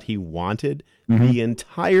mid-round shot he wanted the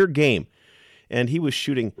entire game. And he was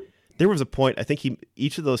shooting. There was a point, I think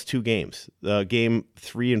each of those 2 games, game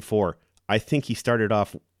 3 and 4, I think he started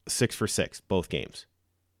off 6 for 6, both games.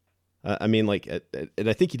 And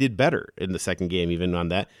I think he did better in the second game, even on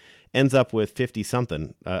that. Ends up with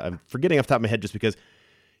 50-something. I'm forgetting off the top of my head just because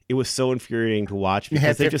it was so infuriating to watch.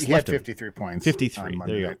 Because they just left him. 53 points. 53.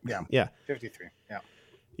 There you go. Yeah. 53. Yeah.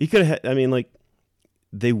 He could have,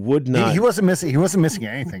 they would not. He wasn't missing. He wasn't missing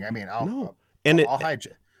anything. I mean, I'll hide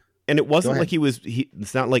you. And it wasn't like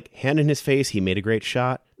it's not like hand in his face. He made a great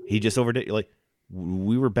shot. He just overdid. Like,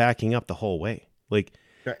 we were backing up the whole way. Like,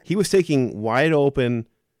 he was taking wide open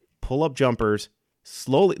pull up jumpers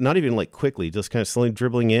slowly, not even like quickly, just kind of slowly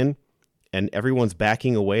dribbling in, and everyone's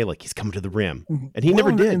backing away like he's coming to the rim, and he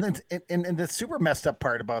never did. And the super messed up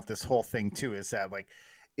part about this whole thing too is that like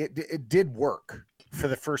it did work for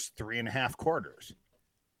the first 3.5 quarters.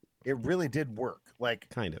 It really did work, like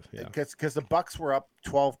kind of, yeah. Because the Bucks were up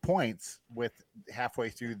 12 points with halfway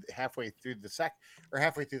through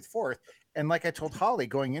the fourth, and like I told Holly,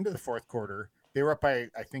 going into the fourth quarter, they were up by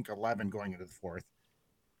I think 11 going into the fourth.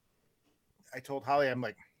 I told Holly, I'm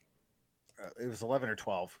like, it was 11 or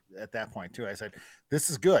 12 at that point too. I said, this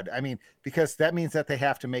is good. I mean, because that means that they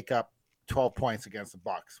have to make up 12 points against the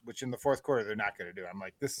Bucks, which in the fourth quarter they're not going to do. I'm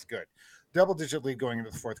like, this is good. Double-digit lead going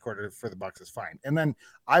into the fourth quarter for the Bucks is fine. And then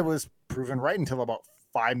I was proven right until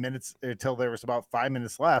there was about 5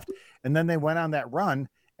 minutes left, and then they went on that run,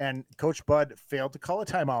 and Coach Bud failed to call a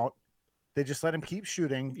timeout. They just let him keep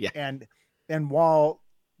shooting, and while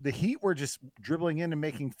the Heat were just dribbling in and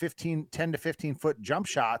making 10 to 15 foot jump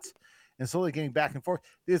shots and slowly getting back and forth,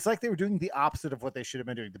 it's like they were doing the opposite of what they should have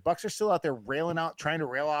been doing. The Bucks are still out there trying to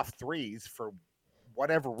rail off threes for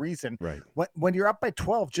whatever reason. Right. When you're up by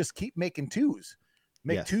 12, just keep making twos.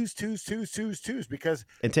 Make twos, because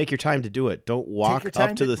and take your time to do it. Don't walk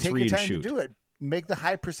up to the three and shoot. To do it. Make the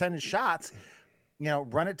high percentage shots.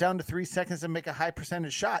 Run it down to 3 seconds and make a high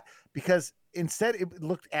percentage shot, because instead it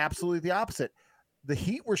looked absolutely the opposite. The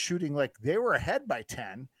Heat were shooting like they were ahead by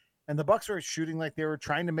 10, and the Bucks were shooting like they were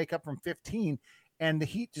trying to make up from 15, and the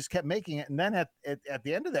Heat just kept making it. And then at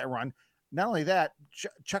the end of that run, not only that,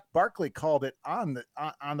 Chuck Barkley called it on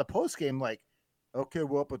the post game, like, okay,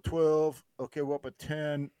 we're up at 12. Okay, we're up at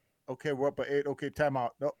 10. Okay, we're up at 8. Okay,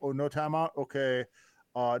 timeout. No timeout. Okay,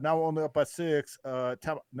 now we're only up at 6. No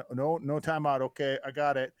timeout. Okay, I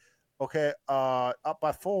got it. Okay, up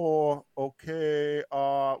by 4. Okay,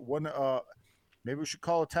 maybe we should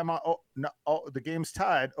call a timeout. Oh, no, the game's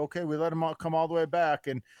tied. Okay, we let him come all the way back,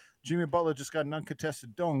 and Jimmy Butler just got an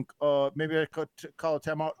uncontested dunk. Maybe I could call a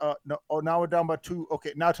timeout. No. Oh, now we're down by 2.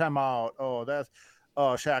 Okay, now timeout.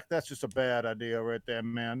 Shaq, that's just a bad idea right there,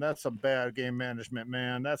 man. That's a bad game management,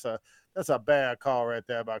 man. That's a bad call right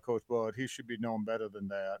there by Coach Bud. He should be known better than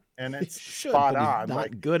that. And it's spot on.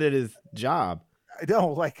 Not good at his job. I know,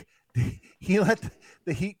 like he let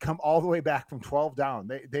the Heat come all the way back from 12 down.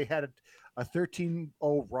 They had a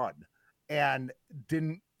 13-0 run and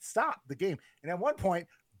didn't stop the game. And at one point,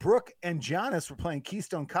 Brooke and Giannis were playing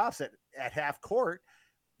Keystone Cops at half court,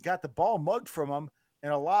 got the ball mugged from them,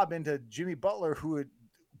 and a lob into Jimmy Butler, who had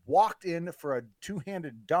walked in for a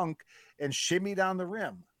two-handed dunk and shimmied on the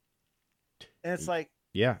rim. And it's like,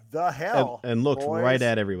 the hell? And looked boys, right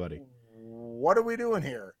at everybody. What are we doing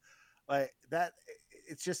here? Like that,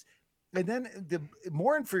 it's just. And then the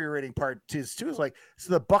more infuriating part is like,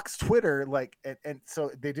 so the Bucks Twitter, like, and so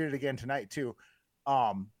they did it again tonight too.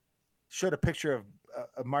 Showed a picture of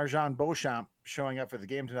Marjan Beauchamp showing up for the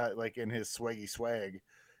game tonight, like in his swaggy swag,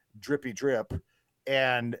 drippy drip.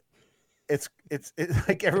 And it's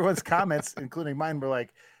like everyone's comments, including mine, were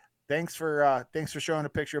like, thanks for showing a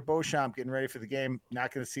picture of Beauchamp getting ready for the game.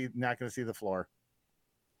 Not going to see the floor.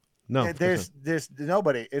 No, there's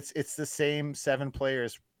nobody. It's the same 7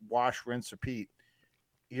 players. Wash, rinse, repeat.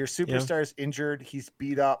 Your superstar's injured. He's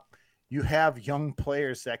beat up. You have young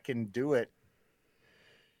players that can do it.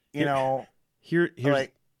 Here's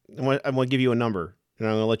like, I'm going to give you a number, and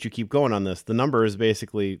I'm going to let you keep going on this. The number is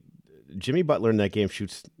basically Jimmy Butler in that game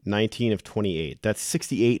shoots 19 of 28. That's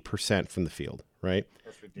 68% from the field, right?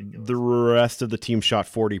 That's ridiculous. The rest of the team shot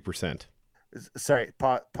 40%. Sorry,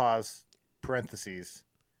 pause, parentheses.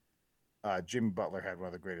 Jimmy Butler had one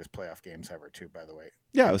of the greatest playoff games ever, too, by the way.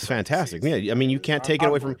 Yeah, it was fantastic. Yeah, I mean, you can't take it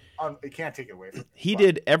away from him. You can't take it away from him. He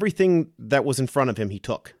did everything that was in front of him. He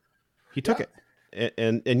took it.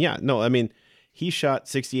 And yeah, no, I mean, he shot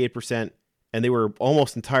 68%, and they were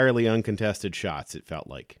almost entirely uncontested shots, it felt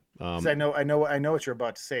like. I know what you're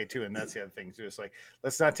about to say, too, and that's the other thing, too. It's like,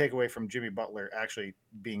 let's not take away from Jimmy Butler actually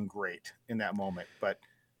being great in that moment, but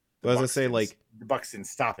I was going to say, like, the Bucks didn't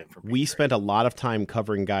stop him from being we great. Spent a lot of time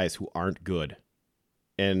covering guys who aren't good,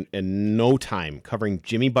 and no time covering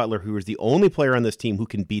Jimmy Butler, who is the only player on this team who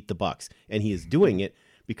can beat the Bucks, and he is doing it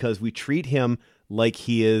because we treat him like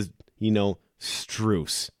he is,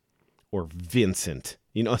 Strus or Vincent.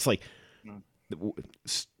 It's like,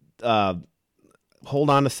 hold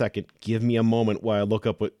on a second. Give me a moment while I look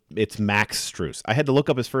up it's Max Strus. I had to look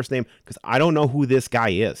up his first name because I don't know who this guy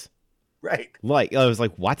is. Right. Like, I was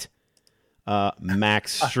like, what?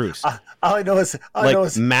 Max Strus. All I know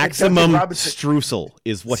is Maximum Strusel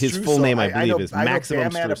is what his full name, I believe, is.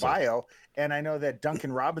 Maximum Strusel. And I know that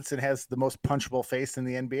Duncan Robinson has the most punchable face in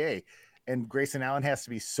the NBA. And Grayson Allen has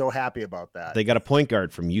to be so happy about that. They got a point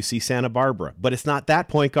guard from UC Santa Barbara, but it's not that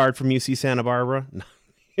point guard from UC Santa Barbara.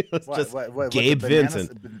 It's just Gabe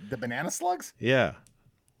Vincent. The Banana Slugs? Yeah.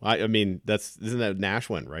 I mean, isn't that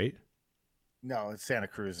Nashville, right? No, it's Santa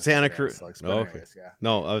Cruz. Santa Cruz. Slugs, okay. Anyways, yeah.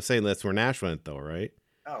 No, I was saying that's where Nash went, though, right?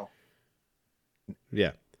 Oh.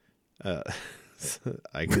 Yeah.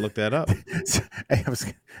 I can look that up.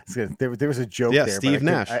 There was a joke there. Steve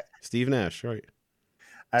Nash. Steve Nash, right.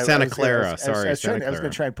 Santa Clara. Sorry. I was going to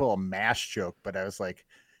try and pull a MASH joke, but I was like,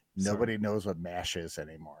 nobody knows what MASH is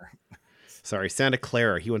anymore. Sorry, Santa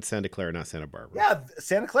Clara. He went to Santa Clara, not Santa Barbara. Yeah,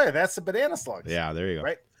 Santa Clara. That's the Banana Slugs. Yeah, there you go.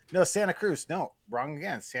 Right? No, Santa Cruz. No, wrong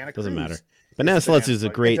again. Santa Cruz. Doesn't matter. Banana Slugs is a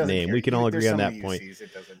great name. We can all agree on that point.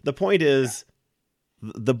 The point is,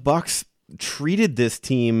 the Bucks treated this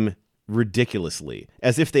team ridiculously,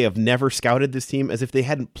 as if they have never scouted this team, as if they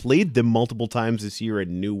hadn't played them multiple times this year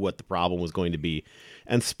and knew what the problem was going to be.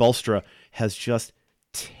 And Spoelstra has just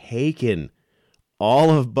taken all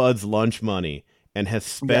of Bud's lunch money and has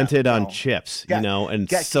spent it on chips, and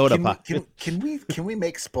soda pop. Can we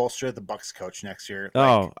make Spoelstra the Bucks coach next year?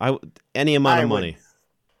 Any amount of money.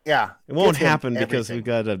 Yeah, it won't happen because we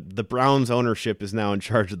got the Browns ownership is now in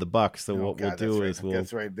charge of the Bucks. So what we'll do is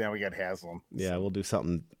that's right. Now we got Haslam. Yeah, we'll do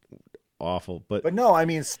something awful, but no, I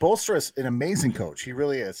mean Spoelstra is an amazing coach. He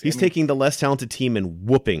really is. He's taking the less talented team and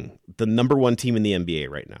whooping the number one team in the NBA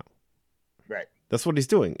right now. Right. That's what he's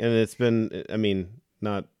doing, and it's been. I mean,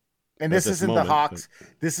 not. And this isn't the Hawks. But...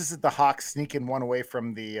 This isn't the Hawks sneaking one away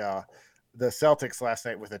from the Celtics last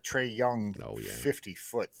night with a Trae Young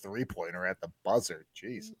 50-foot 3-pointer at the buzzer.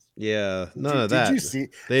 Jesus. Yeah, none of that.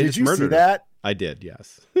 Did you see that? I did.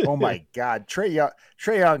 Yes. Oh my God, Trae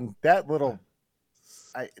Young, that little.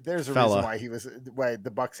 There's a reason why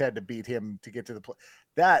the Bucks had to beat him to get to the play.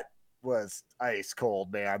 That was ice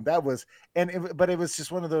cold, man. That was, but it was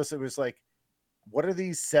just one of those. It was like, what are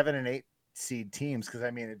these 7 and 8 seed teams? Because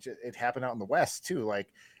I mean, it happened out in the West too. Like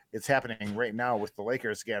it's happening right now with the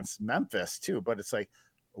Lakers against Memphis too. But it's like,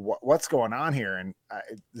 what's going on here? And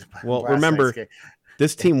remember,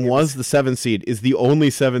 this team was the 7 seed, is the only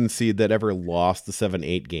 7 seed that ever lost the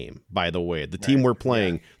 7-8 game. By the way, the team we're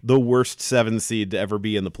playing, the worst 7 seed to ever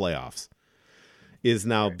be in the playoffs, is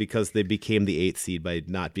now because they became the 8 seed by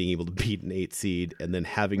not being able to beat an 8 seed and then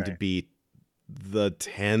having to beat the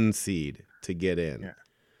 10 seed to get in. Yeah.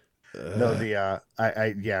 No,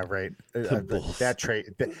 right. That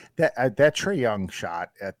Trae Young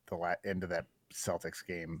shot at the end of that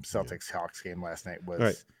Celtics Hawks game last night was.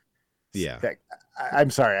 Right. Yeah, I'm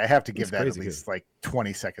sorry. I have to give that at least like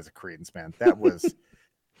 20 seconds of credence, man. That was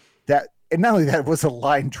that, and not only that, it was a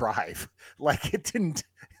line drive. Like it didn't,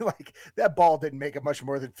 like that ball didn't make it much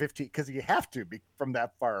more than 15 because you have to be from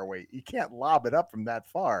that far away. You can't lob it up from that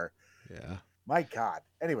far. Yeah, my God.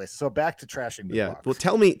 Anyway, so back to trashing the Bucks. Well,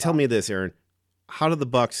 tell me this, Aaron. How did the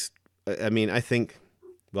Bucks? I mean, I think.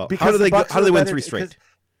 Well, because how do they win 3 straight?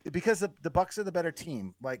 Because the Bucks are the better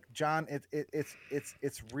team. Like John,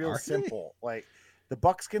 it's real simple. Like the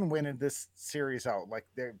Bucks can win in this series out. Like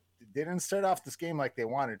they didn't start off this game like they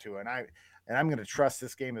wanted to, and I'm going to trust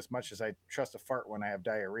this game as much as I trust a fart when I have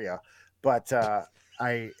diarrhea. But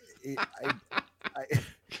I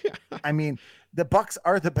mean, the Bucks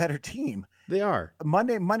are the better team. They are.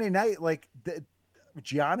 Monday night, like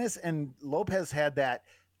Giannis and Lopez had that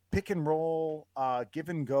pick and roll, give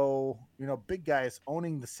and go, big guys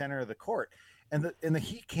owning the center of the court, and the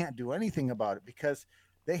Heat can't do anything about it because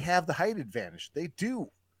they have the height advantage. They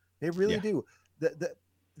do, they really do.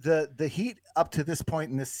 The Heat up to this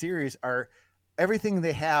point in this series are everything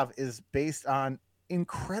they have is based on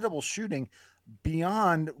incredible shooting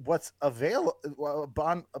beyond what's available,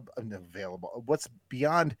 what's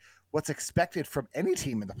beyond what's expected from any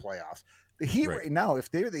team in the playoffs. The Heat right now,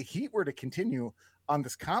 if the Heat were to continue on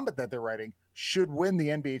this combat that they're writing, should win the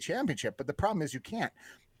NBA championship. But the problem is you can't.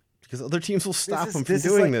 Because other teams will stop them from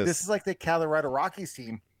doing this. This is like the Colorado Rockies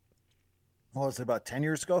team. What was it, about 10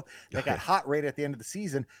 years ago? They got hot right at the end of the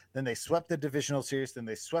season. Then they swept the divisional series. Then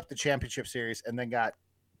they swept the championship series and then got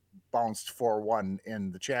bounced 4-1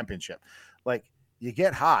 in the championship. Like, you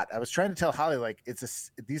get hot. I was trying to tell Holly, like,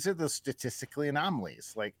 these are the statistical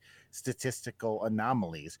anomalies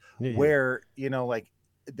where,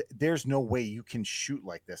 there's no way you can shoot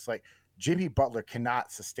like this. Like Jimmy Butler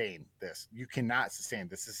cannot sustain this. You cannot sustain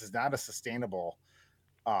this. This is not a sustainable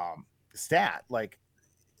stat. Like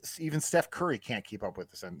even Steph Curry can't keep up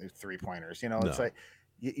with this on 3-pointers. No. It's like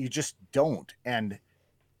you just don't. And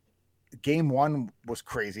game one was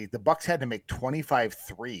crazy. The Bucks had to make 25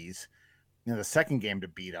 threes in the second game to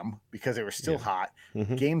beat them because they were still hot.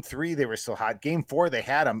 Mm-hmm. Game 3, they were still hot. Game 4, they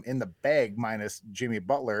had them in the bag minus Jimmy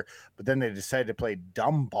Butler, but then they decided to play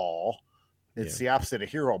dumb ball. It's the opposite of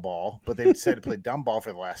hero ball, but they decided to play dumb ball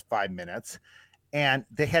for the last 5 minutes. And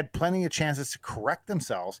they had plenty of chances to correct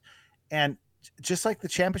themselves. And just like the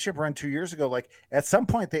championship run 2 years ago, like at some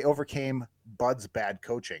point they overcame Bud's bad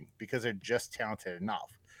coaching because they're just talented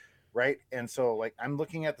enough. Right. And so like I'm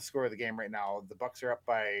looking at the score of the game right now. The Bucks are up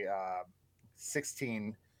by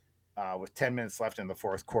 16 with 10 minutes left in the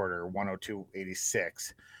fourth quarter,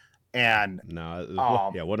 102-86. And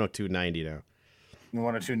 102-90 now.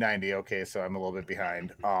 102.90. Okay, so I'm a little bit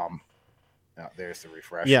behind. There's the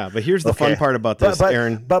refresh. Yeah, but here's the fun part about this,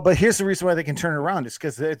 Aaron. But here's the reason why they can turn it around. It's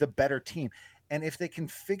because they're the better team. And if they can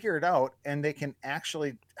figure it out and they can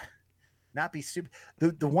actually not be stupid.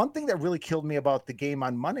 The one thing that really killed me about the game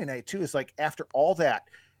on Monday night too is like after all that,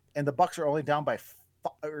 and the Bucks are only down by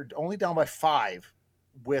 5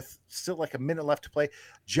 with still like a minute left to play.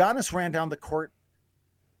 Giannis ran down the court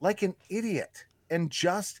like an idiot and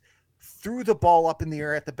just threw the ball up in the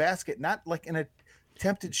air at the basket, not like an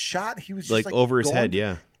attempted shot. He was just like over his head.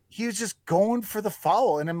 Yeah. He was just going for the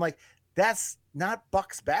foul. And I'm like, that's not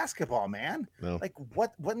Bucks basketball, man. No. Like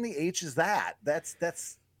what in the H is that? That's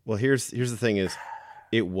well, here's the thing is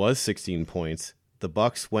it was 16 points. The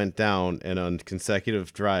Bucks went down and on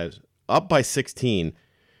consecutive drives up by 16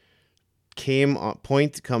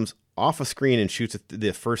 comes off a screen and shoots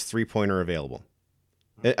the first 3-pointer available.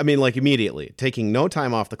 I mean, like immediately, taking no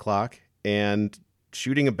time off the clock and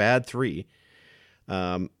shooting a bad 3.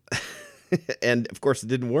 And of course it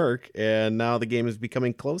didn't work. And now the game is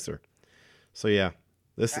becoming closer. So yeah,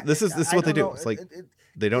 this is what they do. It's like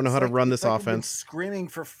they don't know how to run this offense. We've been screaming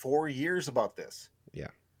for 4 years about this. Yeah.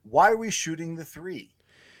 Why are we shooting the 3?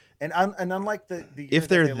 And unlike the if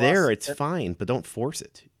they're there, it's fine, but don't force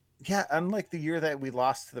it. Yeah, unlike the year that we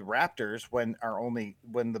lost to the Raptors, when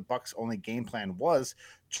the Bucks' only game plan was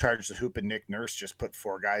charge the hoop and Nick Nurse just put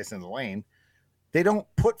 4 guys in the lane. They don't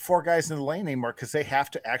put 4 guys in the lane anymore because they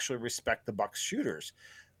have to actually respect the Bucks shooters.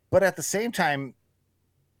 But at the same time,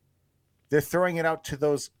 they're throwing it out to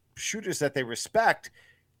those shooters that they respect,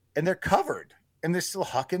 and they're covered, and they're still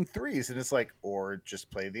hucking threes. And it's like, or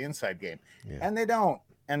just play the inside game, and they don't.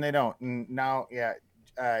 And now,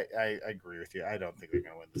 I agree with you. I don't think they're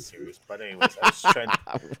going to win the series. But anyways, I was trying to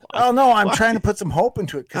I'm trying to put some hope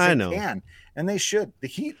into it because they can, and they should. The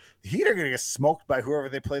Heat are going to get smoked by whoever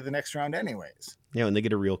they play the next round anyways. Yeah, and they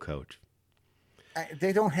get a real coach.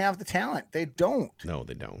 They don't have the talent. They don't. No,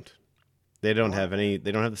 they don't. They don't have any.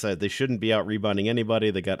 They don't have the size. They shouldn't be out rebounding anybody.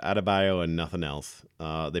 They got Adebayo and nothing else.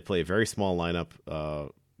 They play a very small lineup.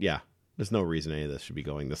 There's no reason any of this should be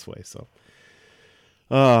going this way. So.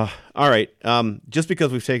 All right. Just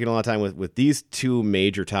because we've taken a lot of time with these 2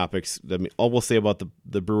 major topics, I mean, all we'll say about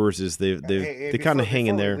the Brewers is they kind of hang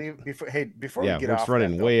in there. Before we get we're off,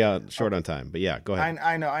 running way out short on time. But yeah, go ahead.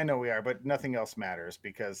 I know we are, but nothing else matters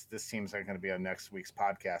because this team's not going to be on next week's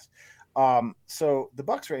podcast. So the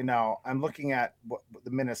Bucks right now, I'm looking at what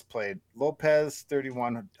the minutes played. Lopez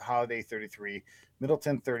 31, Holiday 33,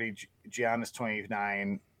 Middleton 30, Giannis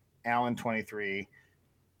 29, Allen 23.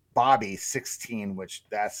 Bobby 16, which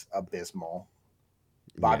that's abysmal.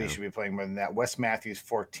 Bobby should be playing more than that. Wes Matthews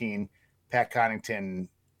 14, Pat Connaughton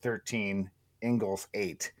 13, Ingles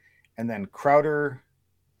 8, and then Crowder,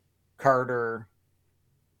 Carter,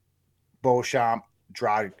 Beauchamp,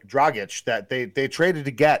 Dragic that they traded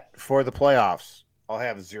to get for the playoffs. I'll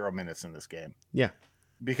have 0 minutes in this game. Yeah,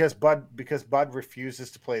 because Bud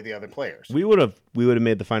refuses to play the other players. We would have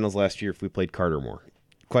made the finals last year if we played Carter more.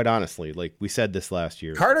 Quite honestly, like we said this last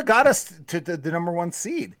year. Carter got us to the number 1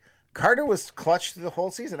 seed. Carter was clutch through the whole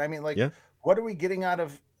season. I mean, what are we getting out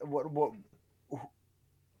of what?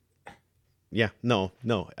 Yeah, no.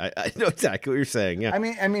 I know exactly what you're saying. Yeah, I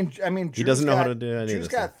mean, Drew's he doesn't know how to do any Drew's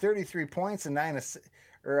of this got 33 points and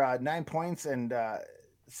 9 points and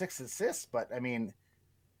 6 assists. But I mean,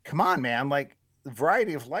 come on, man! Like the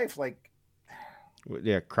variety of life. Like,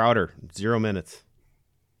 yeah, Crowder 0 minutes.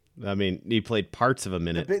 I mean, he played parts of a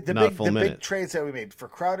minute, not a full minute. The big trades that we made for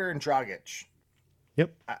Crowder and Dragic.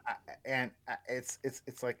 Yep.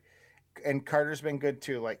 It's like, and Carter's been good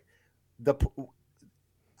too. Like that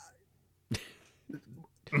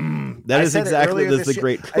is exactly the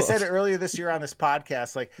great quote. I said it earlier this year on this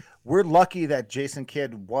podcast. Like, we're lucky that Jason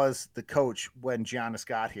Kidd was the coach when Giannis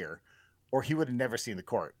got here, or he would have never seen the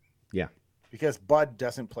court. Yeah. Because Bud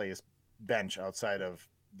doesn't play his bench outside of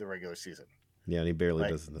the regular season. Yeah, and he barely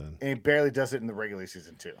does it then. And he barely does it in the regular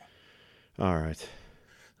season too. All right.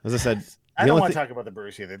 As I said, I don't want to talk about the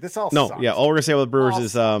Brewers either. This all sucks. All we're gonna say about the Brewers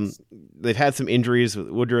is they've had some injuries with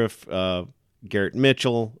Woodruff, Garrett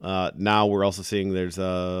Mitchell. Now we're also seeing there's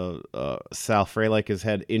Sal Frelick has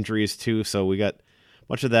had injuries too, so we got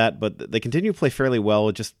much of that. But they continue to play fairly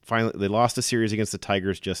well. Just finally, they lost a series against the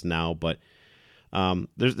Tigers just now, but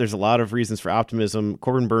there's a lot of reasons for optimism.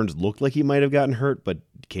 Corbin Burns looked like he might have gotten hurt, but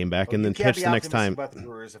came back and then pitched the next time. About the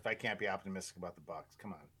Brewers, if I can't be optimistic about the Bucks,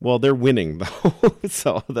 come on. Well, they're winning though,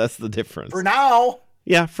 so that's the difference. For now.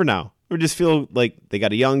 Yeah, for now. We just feel like they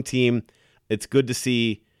got a young team. It's good to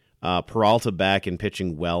see Peralta back and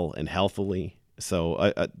pitching well and healthily.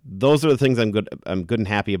 So those are the things I'm good and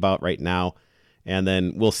happy about right now. And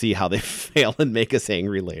then we'll see how they fail and make us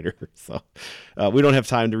angry later. So we don't have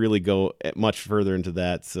time to really go much further into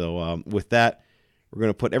that. So with that, we're going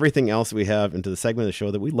to put everything else we have into the segment of the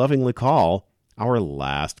show that we lovingly call our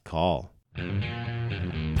last call.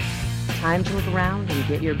 Time to look around and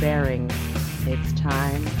get your bearings. It's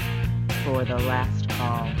time for the last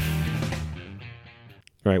call.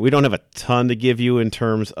 All right, we don't have a ton to give you in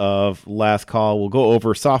terms of last call. We'll go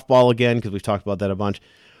over softball again because we've talked about that a bunch.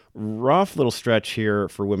 Rough little stretch here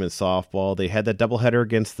for women's softball. They had that doubleheader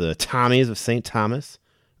against the Tommies of St. Thomas,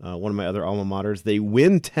 one of my other alma maters. They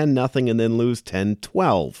win 10-0 and then lose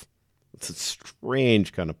 10-12. It's a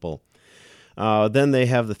strange kind of pull. Then they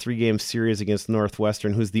have the 3-game series against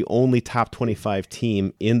Northwestern, who's the only top 25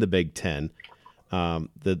 team in the Big Ten.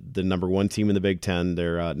 The number one team in the Big Ten.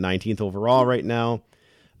 They're 19th overall right now.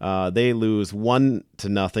 They lose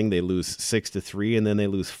 1-0. They lose 6-3, and then they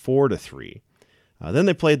lose 4-3. Then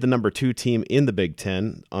they played the number 2 team in the Big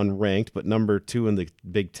Ten, unranked, but number 2 in the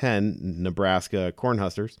Big Ten, Nebraska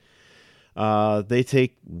Cornhuskers. They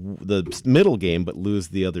take the middle game, but lose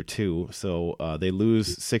the other 2. So they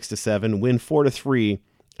lose 6-7, win 4-3,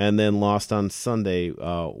 and then lost on Sunday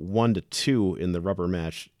 1-2 in the rubber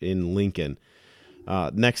match in Lincoln.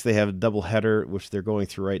 Next, they have a doubleheader, which they're going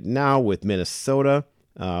through right now with Minnesota.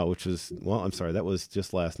 Which was, that was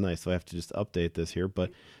just last night, so I have to just update this here.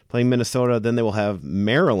 But playing Minnesota, then they will have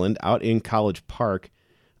Maryland out in College Park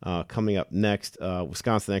coming up next.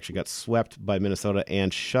 Wisconsin actually got swept by Minnesota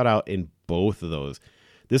and shut out in both of those.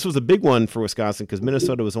 This was a big one for Wisconsin because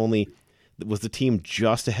Minnesota was the team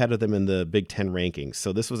just ahead of them in the Big Ten rankings.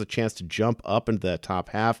 So this was a chance to jump up into that top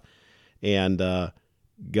half and got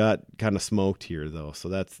kind of smoked here, though. So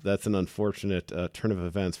that's an unfortunate turn of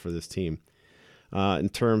events for this team. In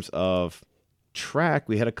terms of track,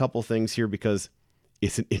 we had a couple things here because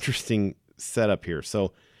it's an interesting setup here.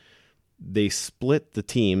 So they split the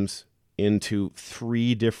teams into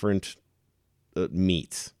 3 different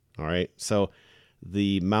meets. All right. So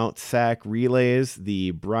the Mount Sac Relays,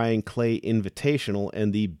 the Brian Clay Invitational,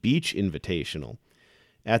 and the Beach Invitational.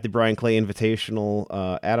 At the Brian Clay Invitational,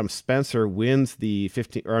 Adam Spencer wins the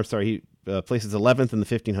he places 11th in the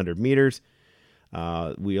 1,500 meters.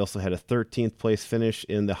 We also had a 13th place finish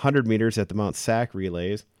in the 100 meters at the Mount Sac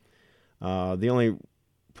Relays. The only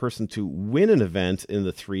person to win an event in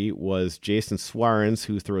the 3 was Jason Swarens,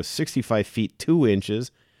 who throws 65 feet 2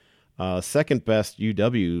 inches, second best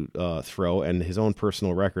UW throw, and his own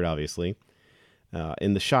personal record, obviously,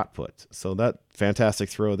 in the shot put. So that fantastic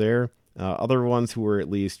throw there. Other ones who were at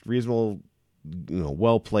least reasonable,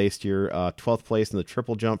 well placed here. 12th place in the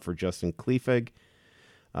triple jump for Justin Kleefig.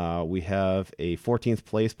 We have a 14th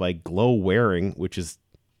place by Glow Waring, which is,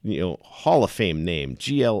 Hall of Fame name.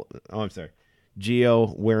 Geo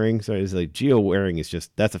Waring. Sorry, it's like Geo Waring is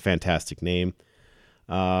that's a fantastic name.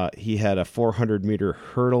 He had a 400 meter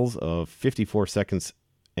hurdles of 54 seconds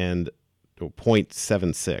and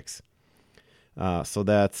 0.76. So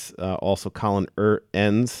that's also Colin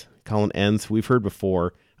Enns. Colin Enns, we've heard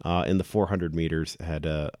before, in the 400 meters, had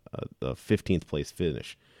a 15th place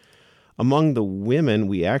finish. Among the women,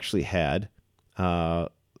 we actually had,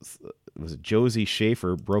 Josie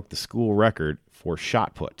Schaefer broke the school record for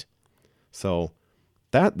shot put. So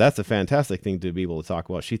that's a fantastic thing to be able to talk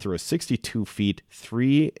about. She throws 62 feet,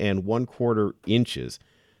 3 1/4 inches.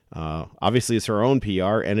 Obviously, it's her own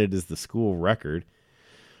PR, and it is the school record.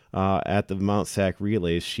 At the Mount Sac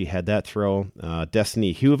Relays, she had that throw.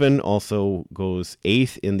 Destiny Heuven also goes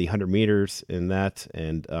 8th in the 100 meters in that,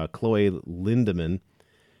 and Chloe Lindemann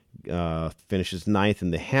finishes 9th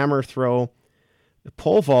in the hammer throw. The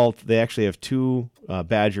pole vault, they actually have 2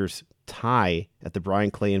 Badgers tie at the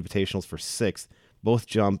Brian Clay Invitationals for 6th. Both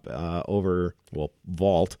jump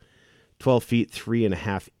vault 12 feet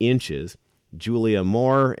 3.5 inches. Julia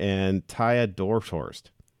Moore and Taya Dorthorst.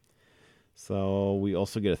 So we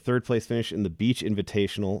also get a 3rd place finish in the Beach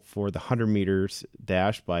Invitational for the 100 meters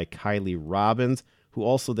dash by Kylie Robbins, who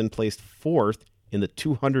also then placed 4th in the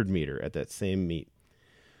 200 meter at that same meet.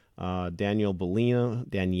 Danielle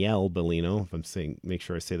Bellino, if I'm saying, make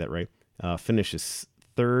sure I say that right, finishes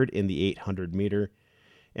third in the 800 meter.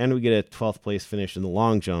 And we get a 12th place finish in the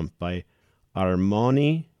long jump by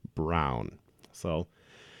Armoni Brown. So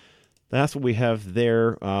that's what we have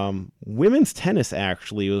there. Women's tennis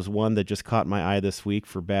actually was one that just caught my eye this week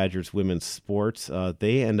for Badgers women's sports.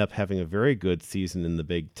 They end up having a very good season in the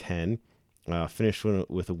Big Ten. Finished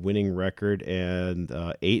with a winning record and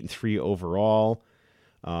 8-3 overall,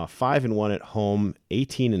 5-1 at home,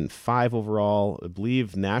 18-5 overall. I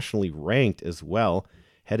believe nationally ranked as well,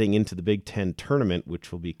 heading into the Big Ten tournament,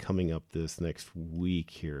 which will be coming up this next week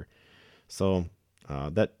here. So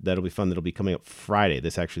that'll be fun. That'll be coming up Friday.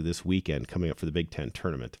 This weekend, coming up for the Big Ten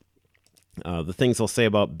tournament. The things I'll say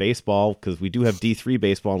about baseball, because we do have D3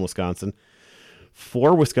 baseball in Wisconsin.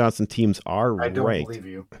 4 Wisconsin teams are ranked. I don't believe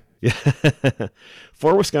you. Yeah.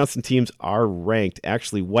 4 Wisconsin teams are ranked.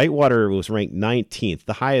 Actually, Whitewater was ranked 19th,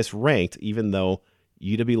 the highest ranked, even though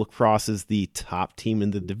UW La Crosse is the top team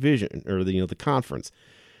in the division, or the conference.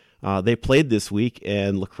 They played this week,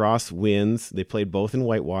 and La Crosse wins. They played both in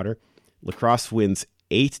Whitewater. La Crosse wins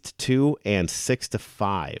 8-2 and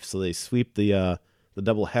 6-5, so they sweep the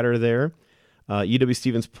doubleheader there. UW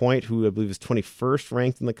Stevens Point, who I believe is 21st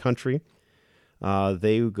ranked in the country,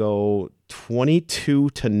 they go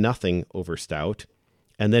 22-0 over Stout,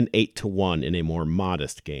 and then 8-1 in a more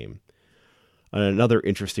modest game. Another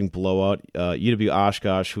interesting blowout, UW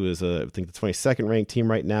Oshkosh, who is I think the 22nd ranked team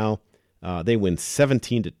right now, they win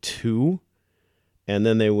 17-2, and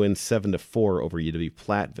then they win 7-4 over UW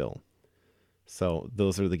Platteville. So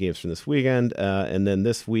those are the games from this weekend, and then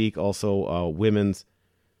this week also women's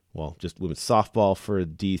softball for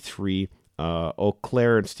D3. Eau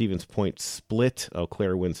Claire and Stevens Point split. Eau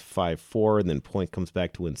Claire wins 5-4, and then Point comes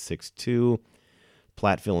back to win 6-2.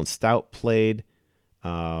 Platteville and Stout played.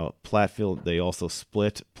 Platteville, they also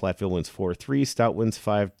split. Platteville wins 4-3. Stout wins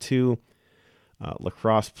 5-2. La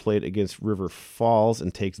Crosse played against River Falls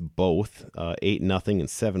and takes both, 8-0 and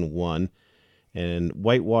 7-1. And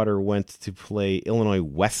Whitewater went to play Illinois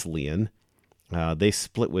Wesleyan. They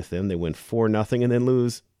split with them. They win 4-0 and then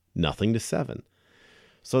lose 0-7.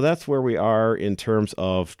 So that's where we are in terms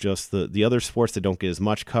of just the other sports that don't get as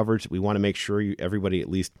much coverage. We want to make sure everybody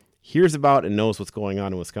at least hears about and knows what's going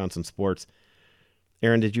on in Wisconsin sports.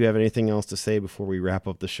 Aaron, did you have anything else to say before we wrap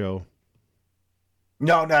up the show?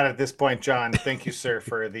 No, not at this point, John. Thank you, sir,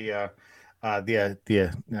 for the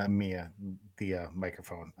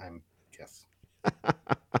microphone. I'm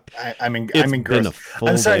engrossed.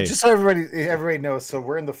 I'm sorry, day. just so everybody knows. So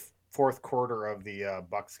we're in the fourth quarter of the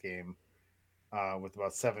Bucks game. With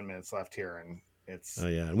about 7 minutes left here, and it's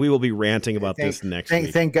and we will be ranting about this next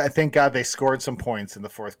week. Thank God they scored some points in the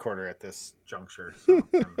fourth quarter at this juncture. So,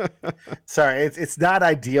 sorry, it's not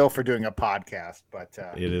ideal for doing a podcast, but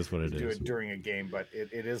it is what it is. Do it during a game, but it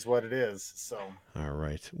is what it is. So all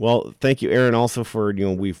right. Well, thank you, Aaron, also for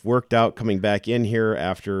we've worked out coming back in here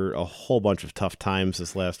after a whole bunch of tough times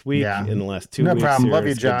this last week. In the last 2 weeks. No problem. Here. Love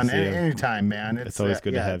you, John. Anytime, man. It's always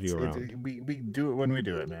good to have you around. We do it when we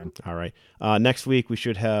do it, man. All right. Next week we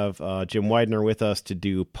should have Jim Widener with us to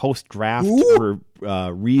do post-draft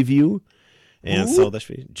review. And so that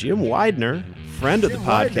should be Jim Widener, friend of the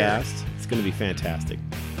podcast. It's going to be fantastic.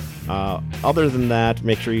 Other than that,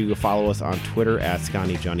 make sure you go follow us on Twitter at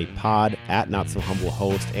SconnyJohnnyPod, at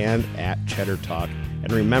NotSoHumbleHost, and at Cheddar Talk.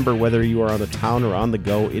 And remember, whether you are on the town or on the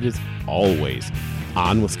go, it is always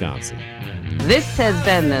on Wisconsin. This has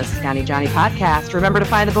been the Scotty Johnny Podcast. Remember to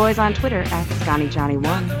find the boys on Twitter at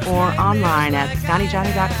SconnyJohnny1 or online at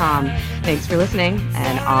SconnyJohnny.com. Thanks for listening,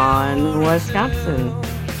 and on Wisconsin.